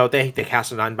life, they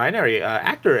cast a non-binary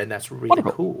actor, and that's really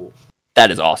cool. That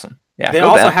is awesome. Yeah,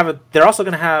 they're also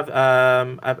going to have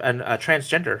a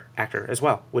transgender actor as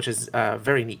well, which is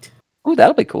very neat. Oh,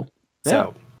 that'll be cool. Yeah.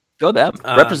 So go them.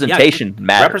 Representation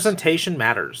matters. Representation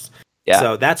matters. Yeah.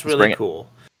 So that's really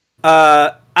cool.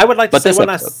 I would like to say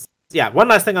one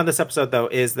last thing on this episode, though,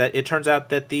 is that it turns out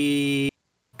that the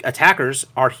attackers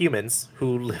are humans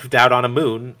who lived out on a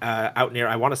moon out near,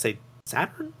 I want to say,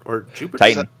 Saturn or Jupiter?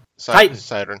 Titan.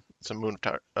 Saturn. It's a moon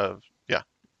of,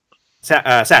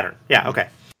 Saturn. Yeah, okay.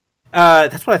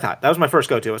 That's what I thought. That was my first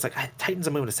go-to. I was like, Titan's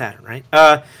a moon of Saturn, right?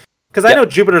 Because I know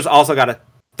Jupiter's also got a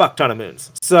fuck ton of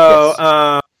moons.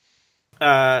 So,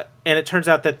 and it turns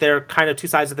out that they're kind of two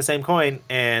sides of the same coin,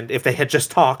 and if they had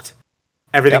just talked,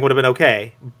 everything would have been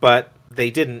okay. But they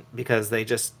didn't, because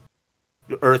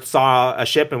Earth saw a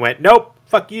ship and went, nope,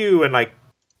 fuck you, and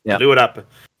blew it up.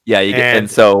 Yeah,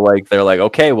 and so like they're like,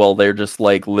 okay, well, they're just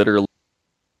like literally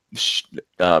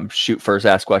shoot first,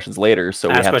 ask questions later. So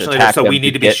we have to attack them. So we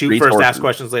need to be shoot first, ask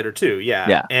questions later too.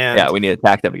 Yeah. We need to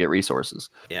attack them to get resources.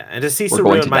 Yeah, and to see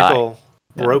Saru and Michael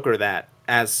broker that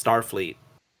as Starfleet,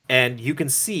 and you can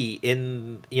see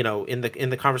in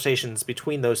the conversations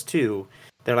between those two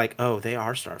they're like, oh, they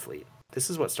are Starfleet. This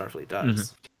is what Starfleet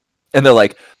does. And they're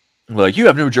like, well, you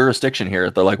have no jurisdiction here.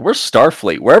 They're like, we're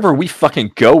Starfleet. Wherever we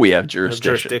fucking go, we have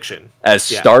jurisdiction. As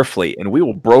Starfleet, and we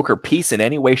will broker peace in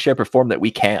any way, shape, or form that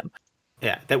we can.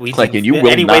 Yeah, that we like, deem, and you will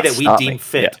any way that we deem me.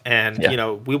 fit, and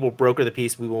we will broker the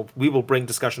peace. We will bring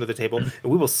discussion to the table, and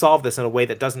we will solve this in a way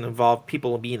that doesn't involve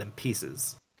people being in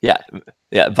pieces. Yeah.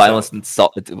 Violence and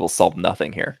it will solve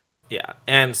nothing here. Yeah,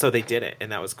 and so they did it,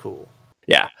 and that was cool.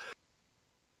 Yeah,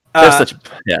 they're such a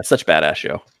badass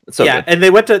show. It's so good. And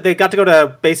they got to go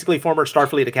to basically former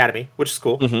Starfleet Academy, which is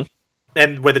cool.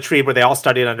 And where the tree where they all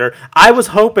studied under. I was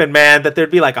hoping, man, that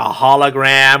there'd be like a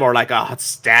hologram or like a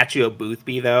statue of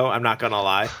Boothby, though. I'm not gonna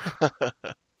lie.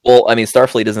 Well, I mean,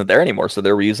 Starfleet isn't there anymore, so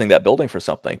they were using that building for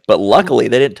something. But luckily,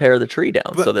 they didn't tear the tree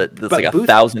down, so that it's like a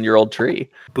 1,000-year-old tree.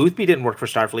 Boothby didn't work for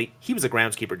Starfleet. He was a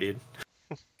groundskeeper, dude.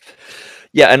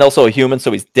 Yeah, and also a human,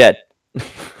 so he's dead.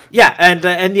 Yeah, and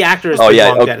the actor is long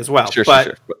dead as well. Sure.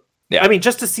 Yeah. I mean,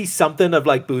 just to see something of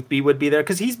like Boothby would be there,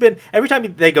 because he's been every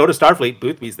time they go to Starfleet,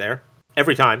 Boothby's there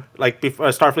every time. Like before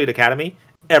Starfleet Academy.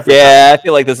 Time. I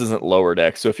feel like this isn't Lower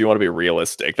Deck, so if you want to be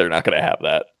realistic, they're not going to have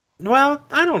that. Well,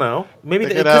 I don't know. Maybe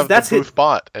they could have that's the Booth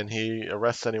bot, and he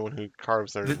arrests anyone who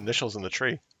carves their initials in the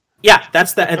tree. Yeah,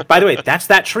 that's the. And by the way, that's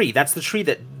that tree. That's the tree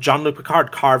that Jean-Luc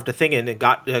Picard carved a thing in and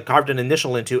got carved an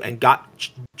initial into and got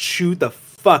chewed the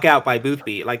fuck out by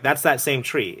Boothby. Like that's that same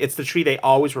tree. It's the tree they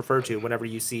always refer to whenever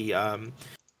you see,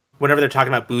 whenever they're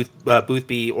talking about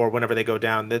Boothby or whenever they go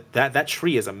down. That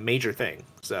tree is a major thing.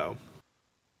 So,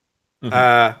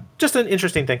 just an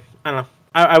interesting thing. I don't know.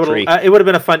 I would. It would have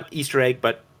been a fun Easter egg,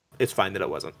 but it's fine that it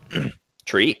wasn't.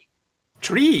 Tree.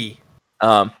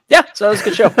 Yeah, so that was a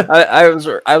good show. I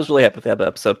was really happy with that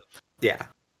episode. Yeah.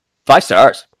 5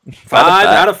 stars. 5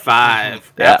 out of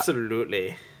 5. Yeah.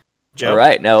 Absolutely. Joe? All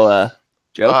right. Now,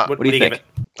 Joe, what do you think?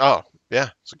 Oh, yeah.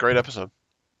 It's a great episode.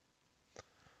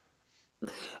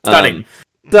 Stunning.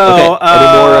 So,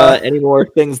 okay. Any more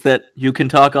things that you can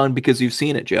talk on because you've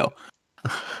seen it, Joe?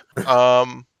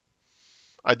 I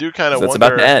do kind of wonder. It's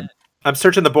about to end. I'm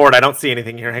searching the board. I don't see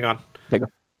anything here. Hang on. Take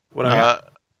what I got?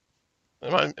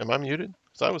 Am I muted?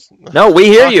 No, we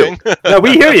hear you. No,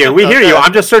 we hear you. We hear you.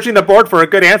 I'm just searching the board for a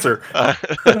good answer.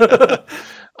 No,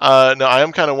 I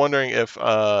am kind of wondering if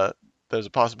there's a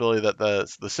possibility that the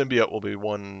symbiote will be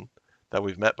one that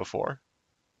we've met before.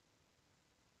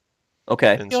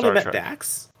 Okay. We only met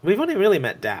Dax. We've only really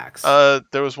met Dax.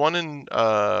 There was one in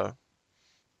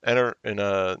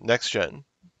Next Gen.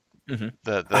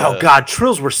 Oh God,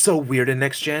 Trills were so weird in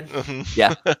Next Gen.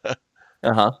 Yeah.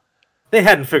 They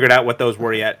hadn't figured out what those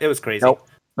were yet. It was crazy. Nope.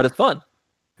 But it's fun.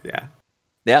 Yeah.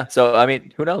 Yeah. So I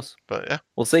mean, who knows? But yeah,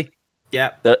 we'll see.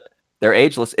 Yeah. They're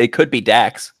ageless. It could be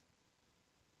Dax.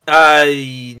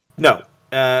 No.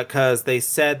 Because they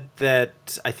said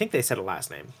that. I think they said a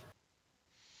last name.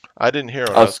 I didn't hear.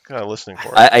 I was kind of listening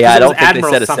for it. I don't think they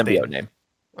said a symbiote name.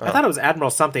 I thought it was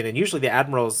Admiral something, and usually the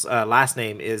Admiral's last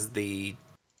name is the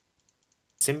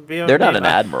symbiote. They're not an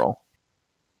admiral.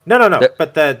 No.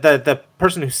 But the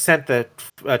person who sent the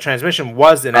transmission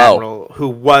was an admiral who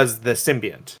was the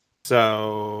symbiont.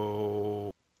 So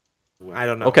I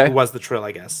don't know. Okay. Who was the Trill?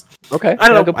 I guess. Okay. I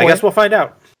don't know. I guess we'll find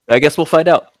out.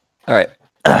 All right.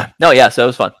 No, yeah. So it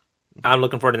was fun. I'm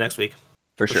looking forward to next week.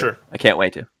 For sure. I can't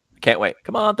wait.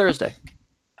 Come on Thursday.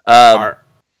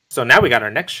 So now we got our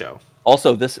next show.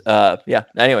 Also, this. Yeah.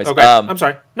 Anyways. Okay. I'm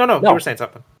sorry. No. You were saying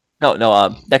something.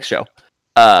 No. Next show.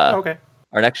 Okay.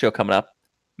 Our next show coming up.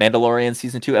 Mandalorian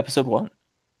Season 2, Episode 1.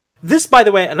 This, by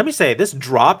the way, and let me say, this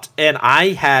dropped, and I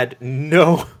had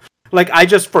no... I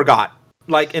just forgot.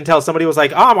 Until somebody was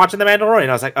like, oh, I'm watching The Mandalorian.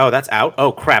 I was like, oh, that's out?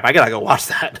 Oh, crap, I gotta go watch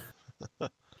that.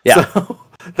 Yeah. So,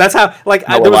 that's how, there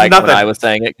was nothing. When I was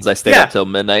saying it, because I stayed up till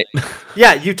midnight.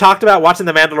 Yeah, you talked about watching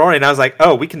The Mandalorian, I was like,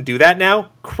 oh, we can do that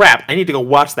now? Crap, I need to go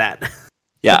watch that.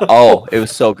 Yeah, it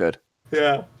was so good.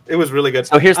 Yeah, it was really good.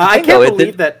 So here's the thing, I can't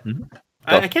believe that...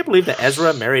 I can't believe that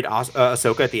Ezra married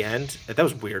Ahsoka at the end. That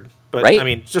was weird. But, right? I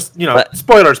mean, just,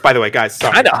 spoilers, by the way, guys.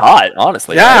 Kind of hot,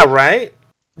 honestly. Yeah, right?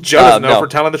 Joe doesn't know if we're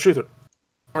telling the truth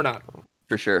or not.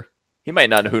 For sure. He might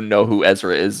not know who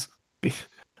Ezra is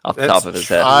off the top of his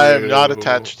head. I'm not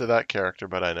attached to that character,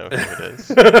 but I know who it is.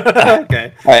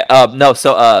 Okay. All right. No,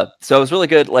 so it was really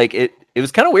good. It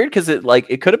was kind of weird because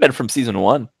it could have been from Season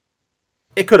 1.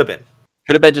 It could have been.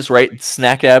 Could have been just right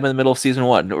smack dab in the middle of Season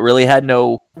 1. It really had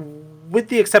no... With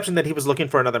the exception that he was looking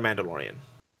for another Mandalorian.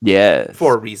 Yes.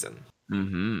 For a reason.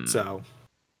 Mm-hmm.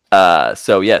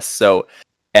 So. Yes. So,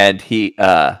 and he.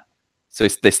 So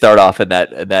they start off in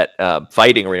that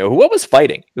fighting arena. What was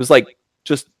fighting? It was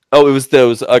just. Oh, it was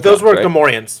those. Those were right?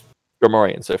 Gamorreans.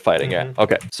 Gamorreans are fighting. Yeah.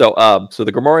 Okay. So so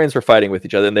the Gamorreans were fighting with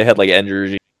each other, and they had like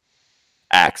energy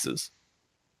axes.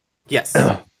 Yes.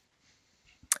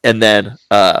 And then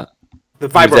the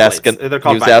vibroblades. They're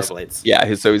called vibroblades.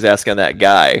 Yeah. So he's asking that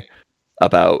guy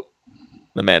about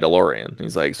the Mandalorian.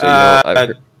 He's like,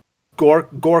 so Gore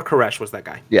Koresh was that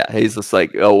guy. Yeah. He's just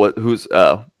like, oh,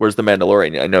 where's the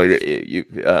Mandalorian? I know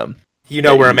you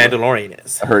know where a Mandalorian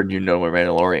is. I heard you know where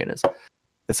Mandalorian is.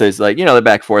 And so he's like, they're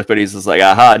back and forth, but he's just like,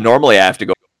 aha, normally I have to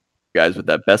go guys with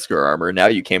that Beskar armor. Now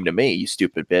you came to me, you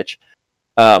stupid bitch.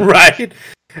 Right.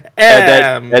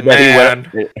 And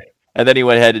then he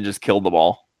went ahead and just killed them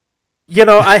all.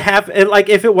 I have, like,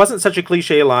 if it wasn't such a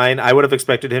cliche line, I would have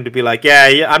expected him to be like,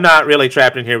 yeah, I'm not really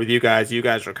trapped in here with you guys. You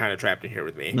guys are kind of trapped in here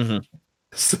with me. Mm-hmm.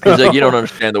 So... He's like, you don't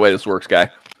understand the way this works, guy.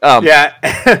 Yeah.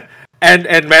 and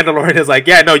Mandalorian is like,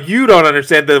 yeah, no, you don't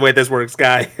understand the way this works,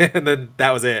 guy. And then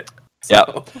that was it. So.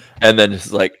 Yeah. And then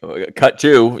it's like, cut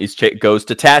to, he goes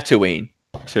to Tatooine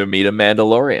to meet a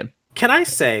Mandalorian. Can I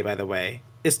say, by the way,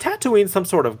 is Tatooine some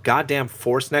sort of goddamn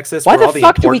force nexus? Why the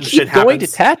fuck do we keep going to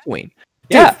Tatooine?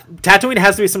 Dude, Tatooine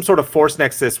has to be some sort of force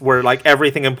nexus where like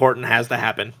everything important has to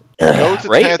happen. Go to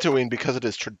Tatooine because it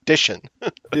is tradition.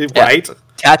 Right?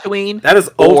 Tatooine. That is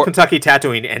old Kentucky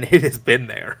Tatooine, and it has been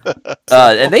there.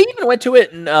 And they even went to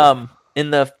it in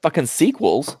the fucking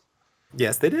sequels.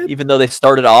 Yes, they did. Even though they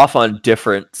started off on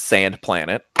different sand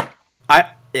planet.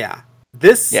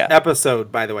 This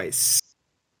episode, by the way,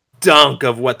 stunk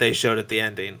of what they showed at the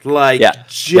ending. Like,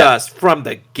 from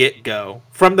the get-go.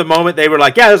 From the moment they were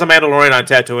like, yeah, there's a Mandalorian on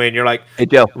Tatooine, you're like, hey,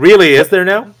 Joe. Really? Is there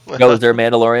now? Joe, is there a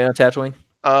Mandalorian on Tatooine?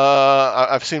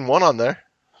 I've seen one on there.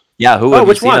 Yeah, who have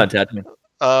you seen on Tatooine?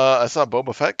 I saw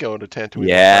Boba Fett go to Tatooine.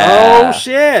 Yeah. Oh,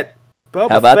 shit. Boba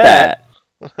How about Fett.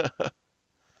 That?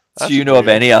 Do you know of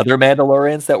any other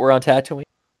Mandalorians that were on Tatooine?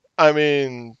 I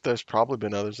mean, there's probably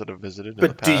been others that have visited in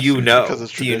the past. But do you know?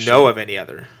 Do you know of any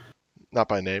other? Not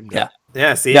by name, no. Yeah.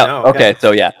 Yeah, see? No. Okay,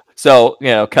 so yeah. So,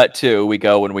 cut to, we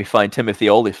go when we find Timothy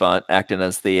Olyphant acting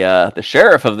as the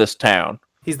sheriff of this town.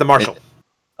 He's the marshal.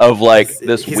 Of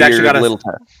this weird little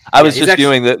town. I was just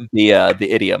doing the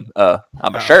idiom.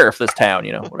 I'm a sheriff this town,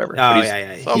 whatever. Oh,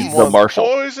 yeah. He's the marshal.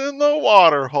 Poison the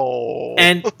water hole.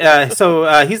 And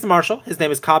so he's the marshal. His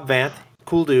name is Cobb Vanth.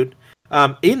 Cool dude.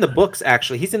 In the books,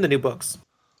 actually, he's in the new books.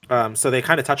 So they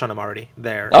kind of touch on him already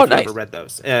there. Oh, if nice. you ever read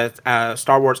those.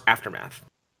 Star Wars Aftermath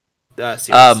series.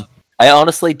 I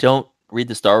honestly don't read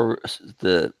the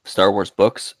Star Wars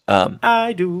books.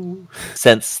 I do.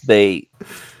 Since they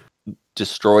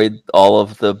destroyed all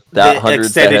of the hundreds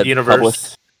extended that universe.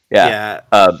 Published. Yeah.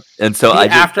 And so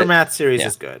the Aftermath series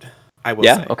is good. I will say.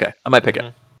 Yeah. Okay. I might pick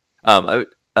it. I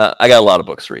got a lot of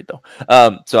books to read though.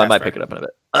 So I might pick it up in a bit.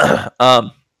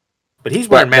 But he's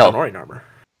wearing Mandalorian armor.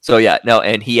 So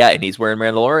and he's wearing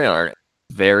Mandalorian armor.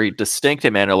 Very distinct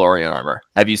Mandalorian armor.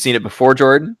 Have you seen it before,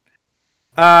 Jordan?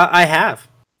 I have.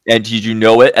 And did you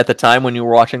know it at the time when you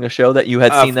were watching the show that you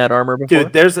had seen that armor before?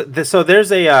 Dude, there's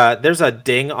a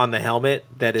ding on the helmet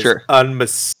that is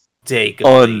unmistakable.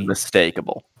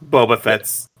 Boba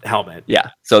Fett's helmet. Yeah.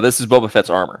 So this is Boba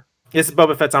Fett's armor. This is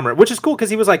Boba Fett's armor, which is cool because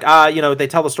he was like, they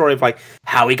tell the story of like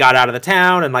how he got out of the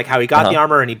town and like how he got the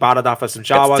armor and he bought it off of some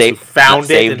Jawas who found it.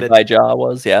 Saved by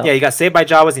Jawas, yeah. Yeah, he got saved by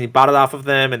Jawas and he bought it off of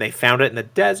them and they found it in the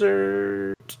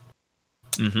desert.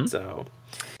 Mm-hmm. So,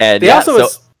 and it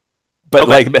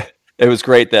was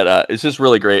great that it's just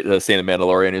really great seeing the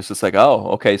Mandalorian. It's just like, oh,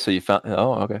 okay, so you found,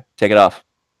 okay, take it off.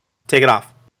 Take it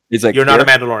off. He's like, you're not a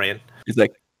Mandalorian. He's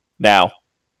like, now.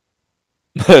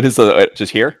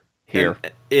 Just here.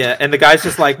 And the guy's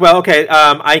just like, well, okay,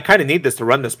 I kind of need this to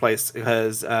run this place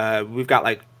because we've got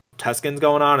like Tuskens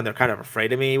going on and they're kind of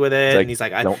afraid of me with it. And he's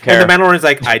like, I don't care. And the Mandalorian's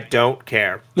like, I don't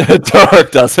care. Don't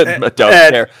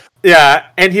care. Yeah,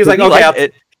 and he's like,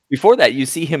 okay. Before that, you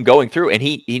see him going through, and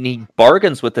he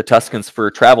bargains with the Tuskens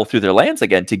for travel through their lands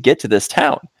again to get to this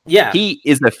town. Yeah, he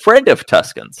is a friend of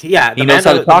Tuskens. Yeah, he knows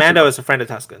how to talk. Mando is a friend of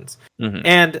Tuskens,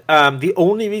 and the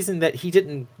only reason that he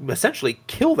didn't essentially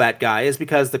kill that guy is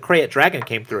because the Krayt dragon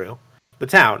came through the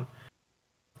town.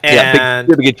 And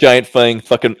big giant thing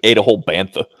fucking ate a whole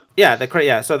bantha. Yeah, the Krayt.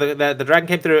 Yeah, so the dragon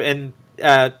came through, and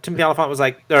Timothy Olyphant was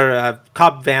like, or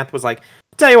Cobb Vanth was like,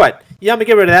 tell you what, you want me to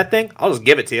get rid of that thing? I'll just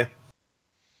give it to you.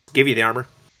 Give you the armor.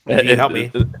 You help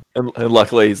me. And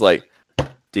luckily, he's like,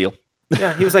 deal.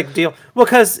 Yeah, he was like, deal. Well,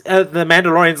 because the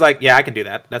Mandalorian's like, yeah, I can do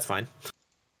that. That's fine.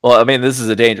 Well, I mean, this is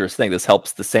a dangerous thing. This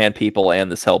helps the Sand People,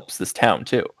 and this helps this town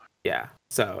too. Yeah.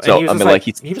 So I mean,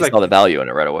 he saw the value in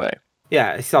it right away.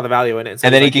 Yeah, he saw the value in it.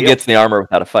 And then he can get to the armor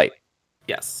without a fight.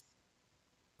 Yes.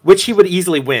 Which he would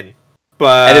easily win.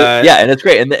 But and it's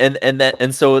great.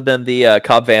 And so then the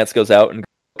Cobb Vanth goes out and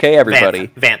okay, everybody.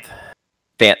 Vanth.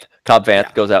 Cobb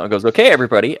Vanth goes out and goes, okay,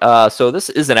 everybody. So this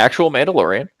is an actual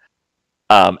Mandalorian.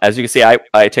 As you can see,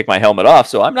 I take my helmet off,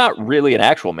 so I'm not really an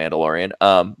actual Mandalorian.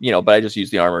 But I just use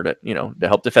the armor to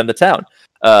help defend the town.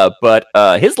 But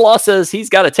his law says he's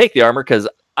got to take the armor because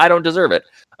I don't deserve it.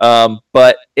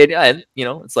 But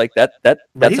it's like that's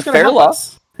a fair law.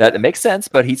 That it makes sense,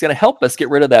 but he's going to help us get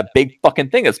rid of that big fucking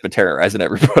thing that's been terrorizing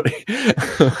everybody.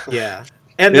 Yeah.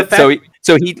 And the fact...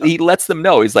 so he lets them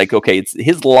know. He's like, okay, it's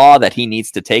his law that he needs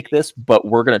to take this, but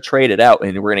we're going to trade it out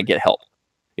and we're going to get help.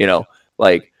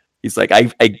 He's like,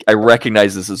 I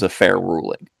recognize this as a fair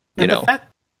ruling. The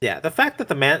fact that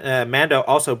the Mando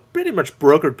also pretty much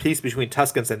brokered peace between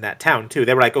Tuskens and that town too.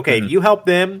 They were like, okay, if you help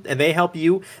them and they help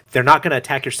you, they're not going to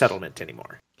attack your settlement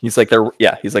anymore. He's like they're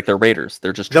raiders.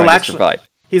 They're just trying to survive.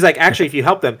 He's like, actually, if you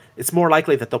help them, it's more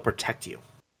likely that they'll protect you.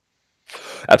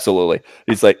 Absolutely.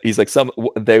 He's like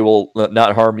they will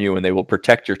not harm you and they will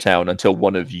protect your town until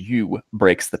one of you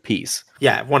breaks the peace.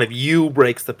 Yeah, if one of you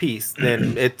breaks the peace,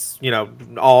 then it's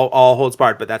all holds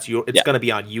barred. But it's going to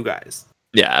be on you guys.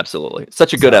 Yeah, absolutely.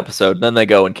 Such a good episode. And then they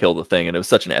go and kill the thing, and it was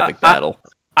such an epic battle.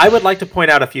 I would like to point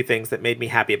out a few things that made me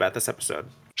happy about this episode.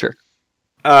 Sure.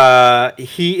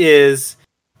 He is.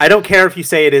 I don't care if you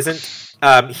say it isn't.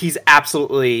 He's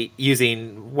absolutely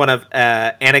using one of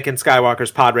Anakin Skywalker's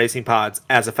pod racing pods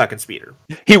as a fucking speeder.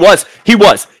 He was. He's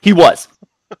at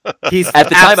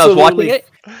the time I was watching it.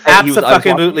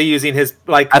 Absolutely using his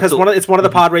because it's one of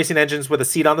the pod racing engines with a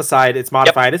seat on the side. It's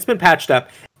modified. Yep. It's been patched up.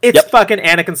 It's fucking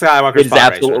Anakin Skywalker's pod. It's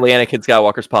absolutely Anakin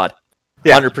Skywalker's pod.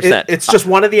 100%. It's just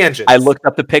one of the engines. I looked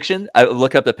up the picture.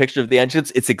 of the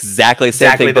engines. It's exactly the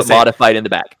same thing, but modified in the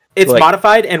back. It's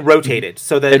modified and rotated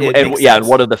so that and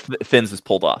one of the fins is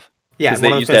pulled off. Yeah, because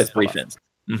they use that as 3 fins.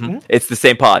 Mm-hmm. It's the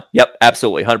same pod. Yep,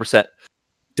 absolutely, 100%,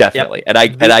 definitely.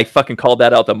 Yep. And I fucking called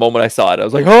that out the moment I saw it. I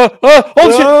was like, oh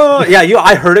shit! Yeah,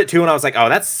 I heard it too, and I was like, oh,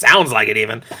 that sounds like it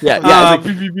even. Yeah.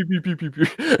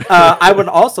 I would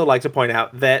also like to point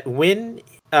out that when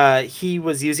he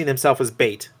was using himself as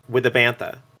bait with the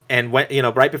bantha, and went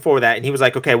right before that, and he was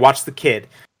like, okay, watch the kid.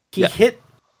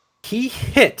 He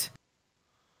hit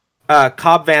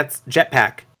Cobb Vanth's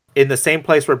jetpack in the same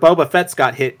place where Boba Fett's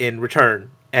got hit in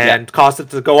Return and caused it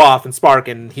to go off and spark,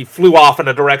 and he flew off in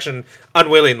a direction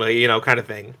unwillingly, kind of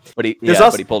thing. But he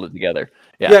pulled it together.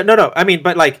 No. I mean,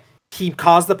 but he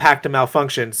caused the pack to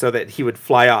malfunction so that he would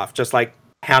fly off, just like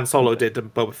Han Solo did to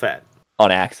Boba Fett.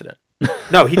 On accident.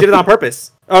 No, he did it on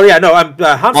purpose. Oh yeah, no,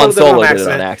 Han Solo did it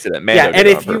on accident. Mando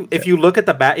and if you look at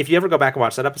the back, if you ever go back and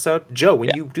watch that episode, Joe, when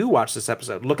you do watch this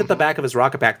episode, look at the back of his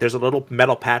rocket pack. There's a little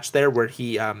metal patch there where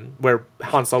where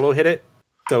Han Solo hit it,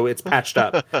 so it's patched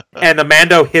up, and the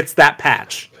Mando hits that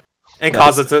patch and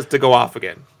causes it to go off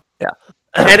again. Yeah.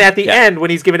 And at the end,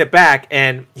 when he's giving it back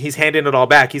and he's handing it all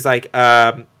back, he's like,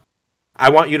 "I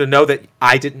want you to know that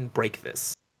I didn't break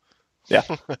this." Yeah.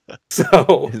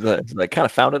 So I kind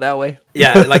of found it that way.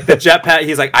 Yeah, like the jetpack,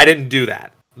 he's like, I didn't do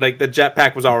that. Like the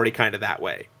jetpack was already kind of that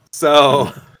way.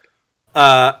 So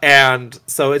and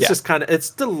so it's just kind of it's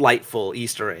delightful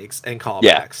Easter eggs and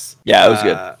callbacks. Yeah, it was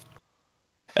good.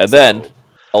 And then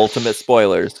ultimate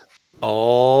spoilers.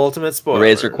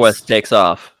 Razer Quest takes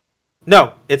off.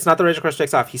 No, it's not the Razer Crest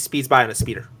takes off. He speeds by on a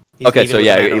speeder. Okay, so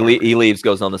he leaves,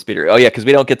 goes on the speeder. Oh yeah, because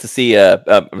we don't get to see I'm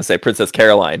gonna say Princess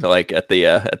Caroline at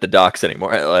the docks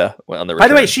anymore on the return. By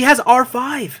the way, she has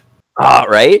R5.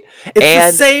 Right?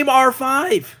 It's the same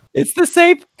R5. It's the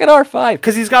same fucking R5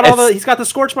 because he's got he's got the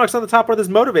scorch marks on the top where this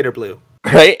motivator blew.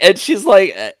 Right, and she's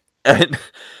like, I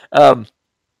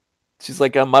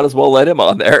might as well let him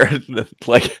on there.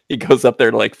 Like he goes up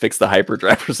there to fix the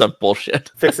hyperdrive or some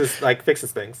bullshit. Fixes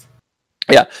things.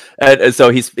 Yeah, and so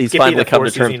he's finally come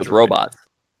to terms with robots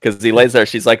because he lays there.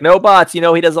 She's like, "No bots, he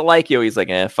doesn't like you." He's like,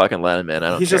 fucking let him in.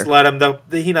 I don't care. Just let him though.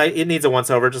 It needs a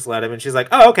once over. Just let him. And she's like,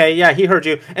 "Oh, okay, yeah, he heard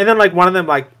you." And then one of them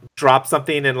drops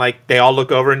something, and they all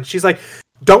look over, and she's like,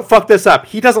 "Don't fuck this up.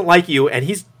 He doesn't like you, and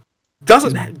he's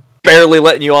barely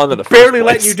letting you on in the first barely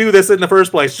letting you do this in the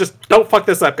first place. Just don't fuck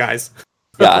this up, guys."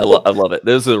 Yeah, I love it.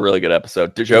 This is a really good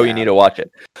episode. Joe, you need to watch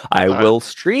it. I will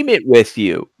stream it with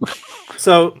you.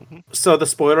 So the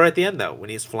spoiler at the end though,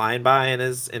 when he's flying by in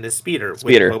his speeder with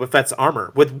Boba Fett's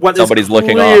armor, with what somebody's is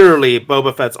clearly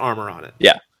Boba Fett's armor on it.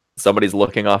 Yeah, somebody's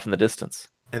looking off in the distance,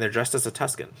 and they're dressed as a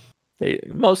Tusken.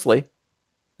 Mostly,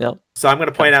 yeah. So I'm going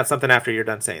to point out something after you're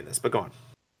done saying this, but go on.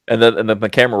 And then the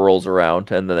camera rolls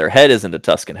around, and then their head isn't a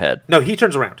Tusken head. No, he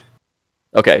turns around.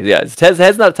 Okay, yeah, his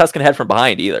head's not a Tusken head from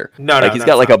behind either. No, he's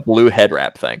got a blue head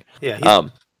wrap thing. Yeah.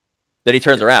 Then he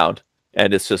turns around,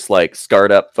 and it's just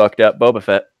scarred up, fucked up Boba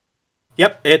Fett.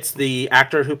 Yep, it's the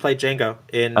actor who played Jango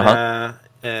in.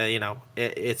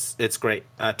 It's great.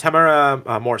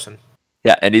 Tamara Morrison.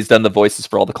 Yeah, and he's done the voices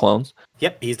for all the clones.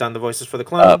 Yep, he's done the voices for the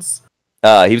clones.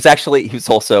 He was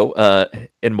also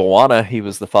in Moana. He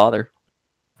was the father.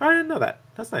 I didn't know that.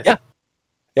 That's nice.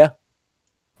 Yeah.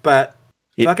 But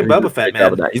fucking Boba Fett,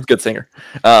 man. He's a good singer.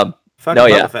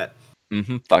 Boba Fett.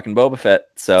 Fucking Boba Fett.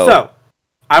 So,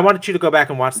 I wanted you to go back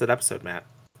and watch that episode, Matt.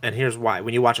 And here's why.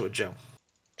 When you watch it with Joe.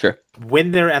 Sure.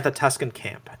 When they're at the Tusken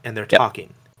camp and they're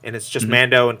talking, and it's just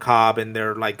Mando and Cobb, and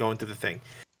they're like going through the thing.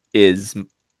 Is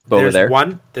Boba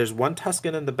there? There's one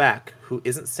Tusken in the back who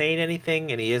isn't saying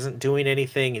anything, and he isn't doing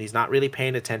anything, and he's not really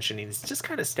paying attention. He's just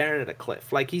kind of staring at a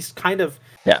cliff. Like he's kind of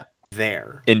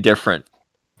there. Indifferent.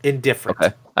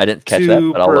 Okay. I didn't catch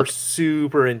that, but I'll look.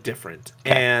 Super indifferent.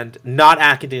 Okay. And not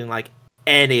acting like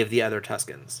any of the other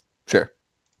Tuskens. Sure.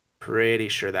 Pretty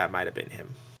sure that might have been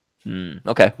him.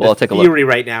 Okay, well, I'll take a look. The theory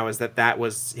right now is that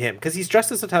was him. Because he's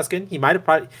dressed as a Tusken. He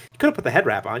could have put the head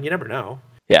wrap on. You never know.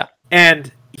 Yeah.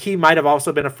 And he might have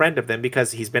also been a friend of them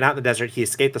because he's been out in the desert. He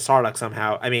escaped the Sarlacc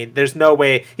somehow. I mean, there's no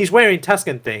way. He's wearing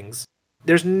Tusken things.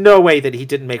 There's no way that he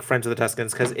didn't make friends with the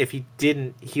Tuskens, because if he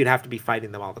didn't, he would have to be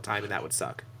fighting them all the time, and that would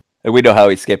suck. And we know how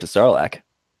he escaped the Sarlacc.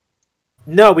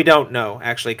 No, we don't know,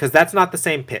 actually, because that's not the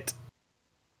same pit.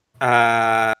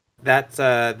 That's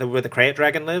where the Krayt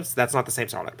dragon lives. That's not the same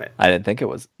Sarlacc pit. I didn't think it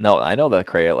was. No, I know the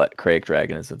Krayt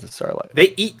dragon is in the Sarlacc.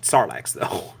 They eat Sarlaccs,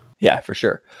 though. Yeah, for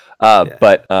sure.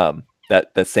 But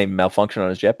that same malfunction on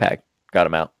his jetpack got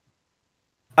him out.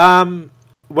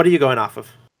 What are you going off of?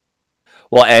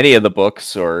 Well, any of the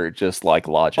books, or just like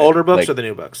logic? Older books or the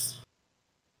new books?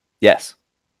 Yes.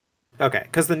 Okay,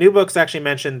 because the new books actually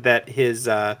mentioned that his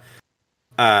that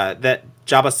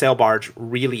Jabba's sail barge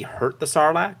really hurt the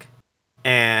Sarlacc,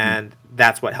 and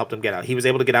that's what helped him get out. He was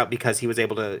able to get out because he was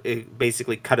able to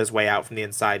basically cut his way out from the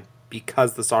inside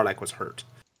because the Sarlacc was hurt.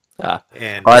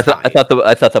 And I thought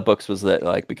the books was that,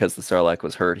 like, because the Sarlacc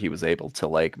was hurt, he was able to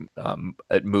like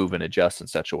move and adjust in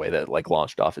such a way that like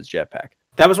launched off his jetpack.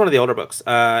 That was one of the older books,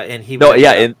 and he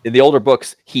in the older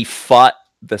books he fought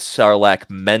the Sarlacc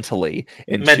mentally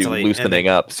into loosening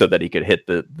up so that he could hit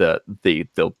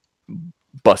the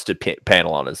busted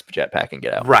panel on his jetpack and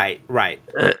get out. Right.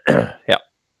 Yeah.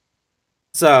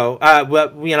 So,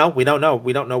 we don't know.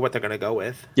 We don't know what they're going to go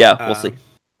with. Yeah, we'll see.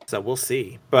 So we'll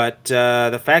see. But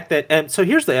the fact that... And so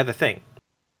here's the other thing.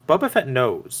 Boba Fett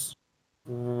knows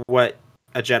what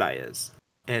a Jedi is.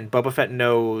 And Boba Fett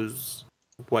knows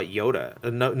what Yoda...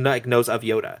 knows of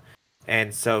Yoda.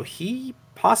 And so he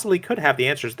possibly could have the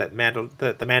answers that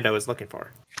the Mando is looking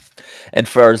for. And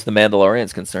as far as the Mandalorian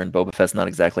is concerned, Boba Fett's not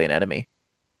exactly an enemy.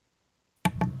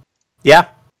 Yeah.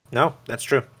 No, that's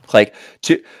true. Like,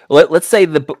 let's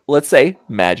say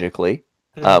magically...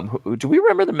 do we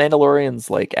remember the Mandalorian's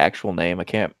like actual name? I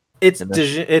can't. It's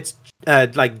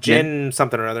like Jin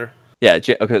something or other. Yeah.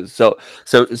 Okay. So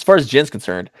as far as Jin's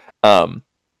concerned, I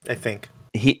think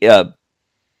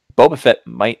Boba Fett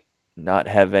might not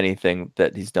have anything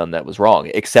that he's done that was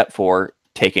wrong, except for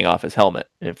taking off his helmet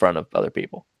in front of other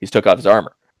people. He's took off his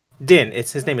armor. Din.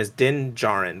 His name is Din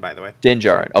Djarin, by the way. Din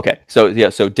Djarin. Okay. So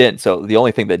Din. So the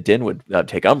only thing that Din would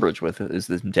take umbrage with is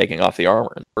him taking off the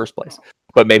armor in the first place.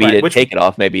 But maybe he didn't take it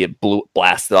off. Maybe it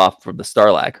blasted off from the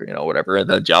Sarlacc, or whatever, and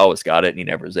then Jawas got it, and he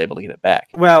never was able to get it back.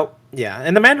 Well, yeah,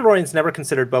 and the Mandalorians never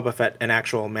considered Boba Fett an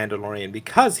actual Mandalorian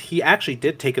because he actually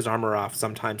did take his armor off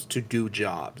sometimes to do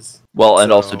jobs. Well,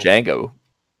 and also Jango,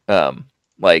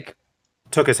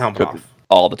 took his helmet off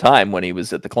all the time when he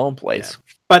was at the clone place. Yeah.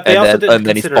 But they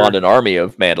then he spawned an army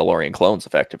of Mandalorian clones,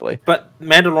 effectively. But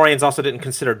Mandalorians also didn't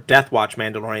consider Death Watch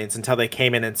Mandalorians until they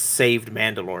came in and saved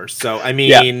Mandalore. So I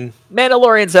mean,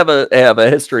 Mandalorians have a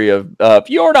history of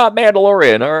you're not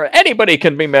Mandalorian, or anybody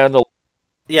can be Mandalorian.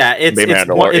 Yeah, it's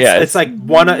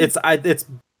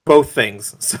both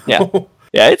things. So.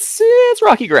 Yeah, it's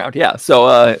rocky ground. Yeah,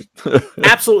 so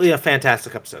absolutely a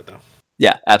fantastic episode, though.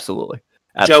 Yeah, absolutely.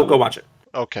 Joe, go watch it.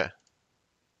 Okay.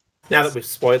 Now that we've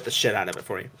spoiled the shit out of it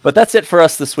for you. But that's it for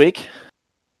us this week.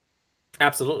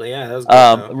 Absolutely, yeah. That was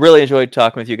good, really enjoyed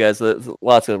talking with you guys. There's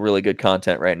lots of really good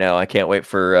content right now. I can't wait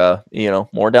for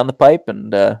more down the pipe,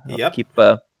 and keep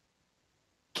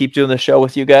doing the show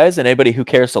with you guys. And anybody who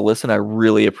cares to listen, I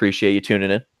really appreciate you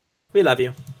tuning in. We love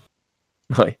you.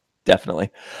 Definitely.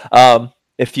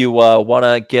 If you want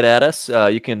to get at us,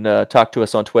 you can talk to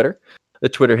us on Twitter. The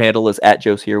Twitter handle is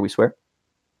 @JoesHereWeSwear.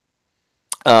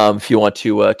 If you want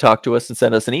to talk to us and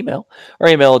send us an email, our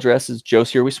email address is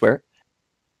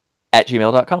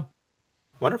joeshereWeSwear@gmail.com.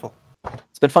 Wonderful.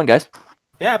 It's been fun, guys.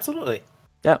 Yeah, absolutely.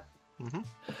 Yeah.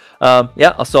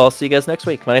 I'll see you guys next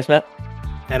week. My name's Matt.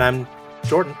 And I'm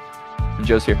Jordan. And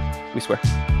Joe's here. We swear.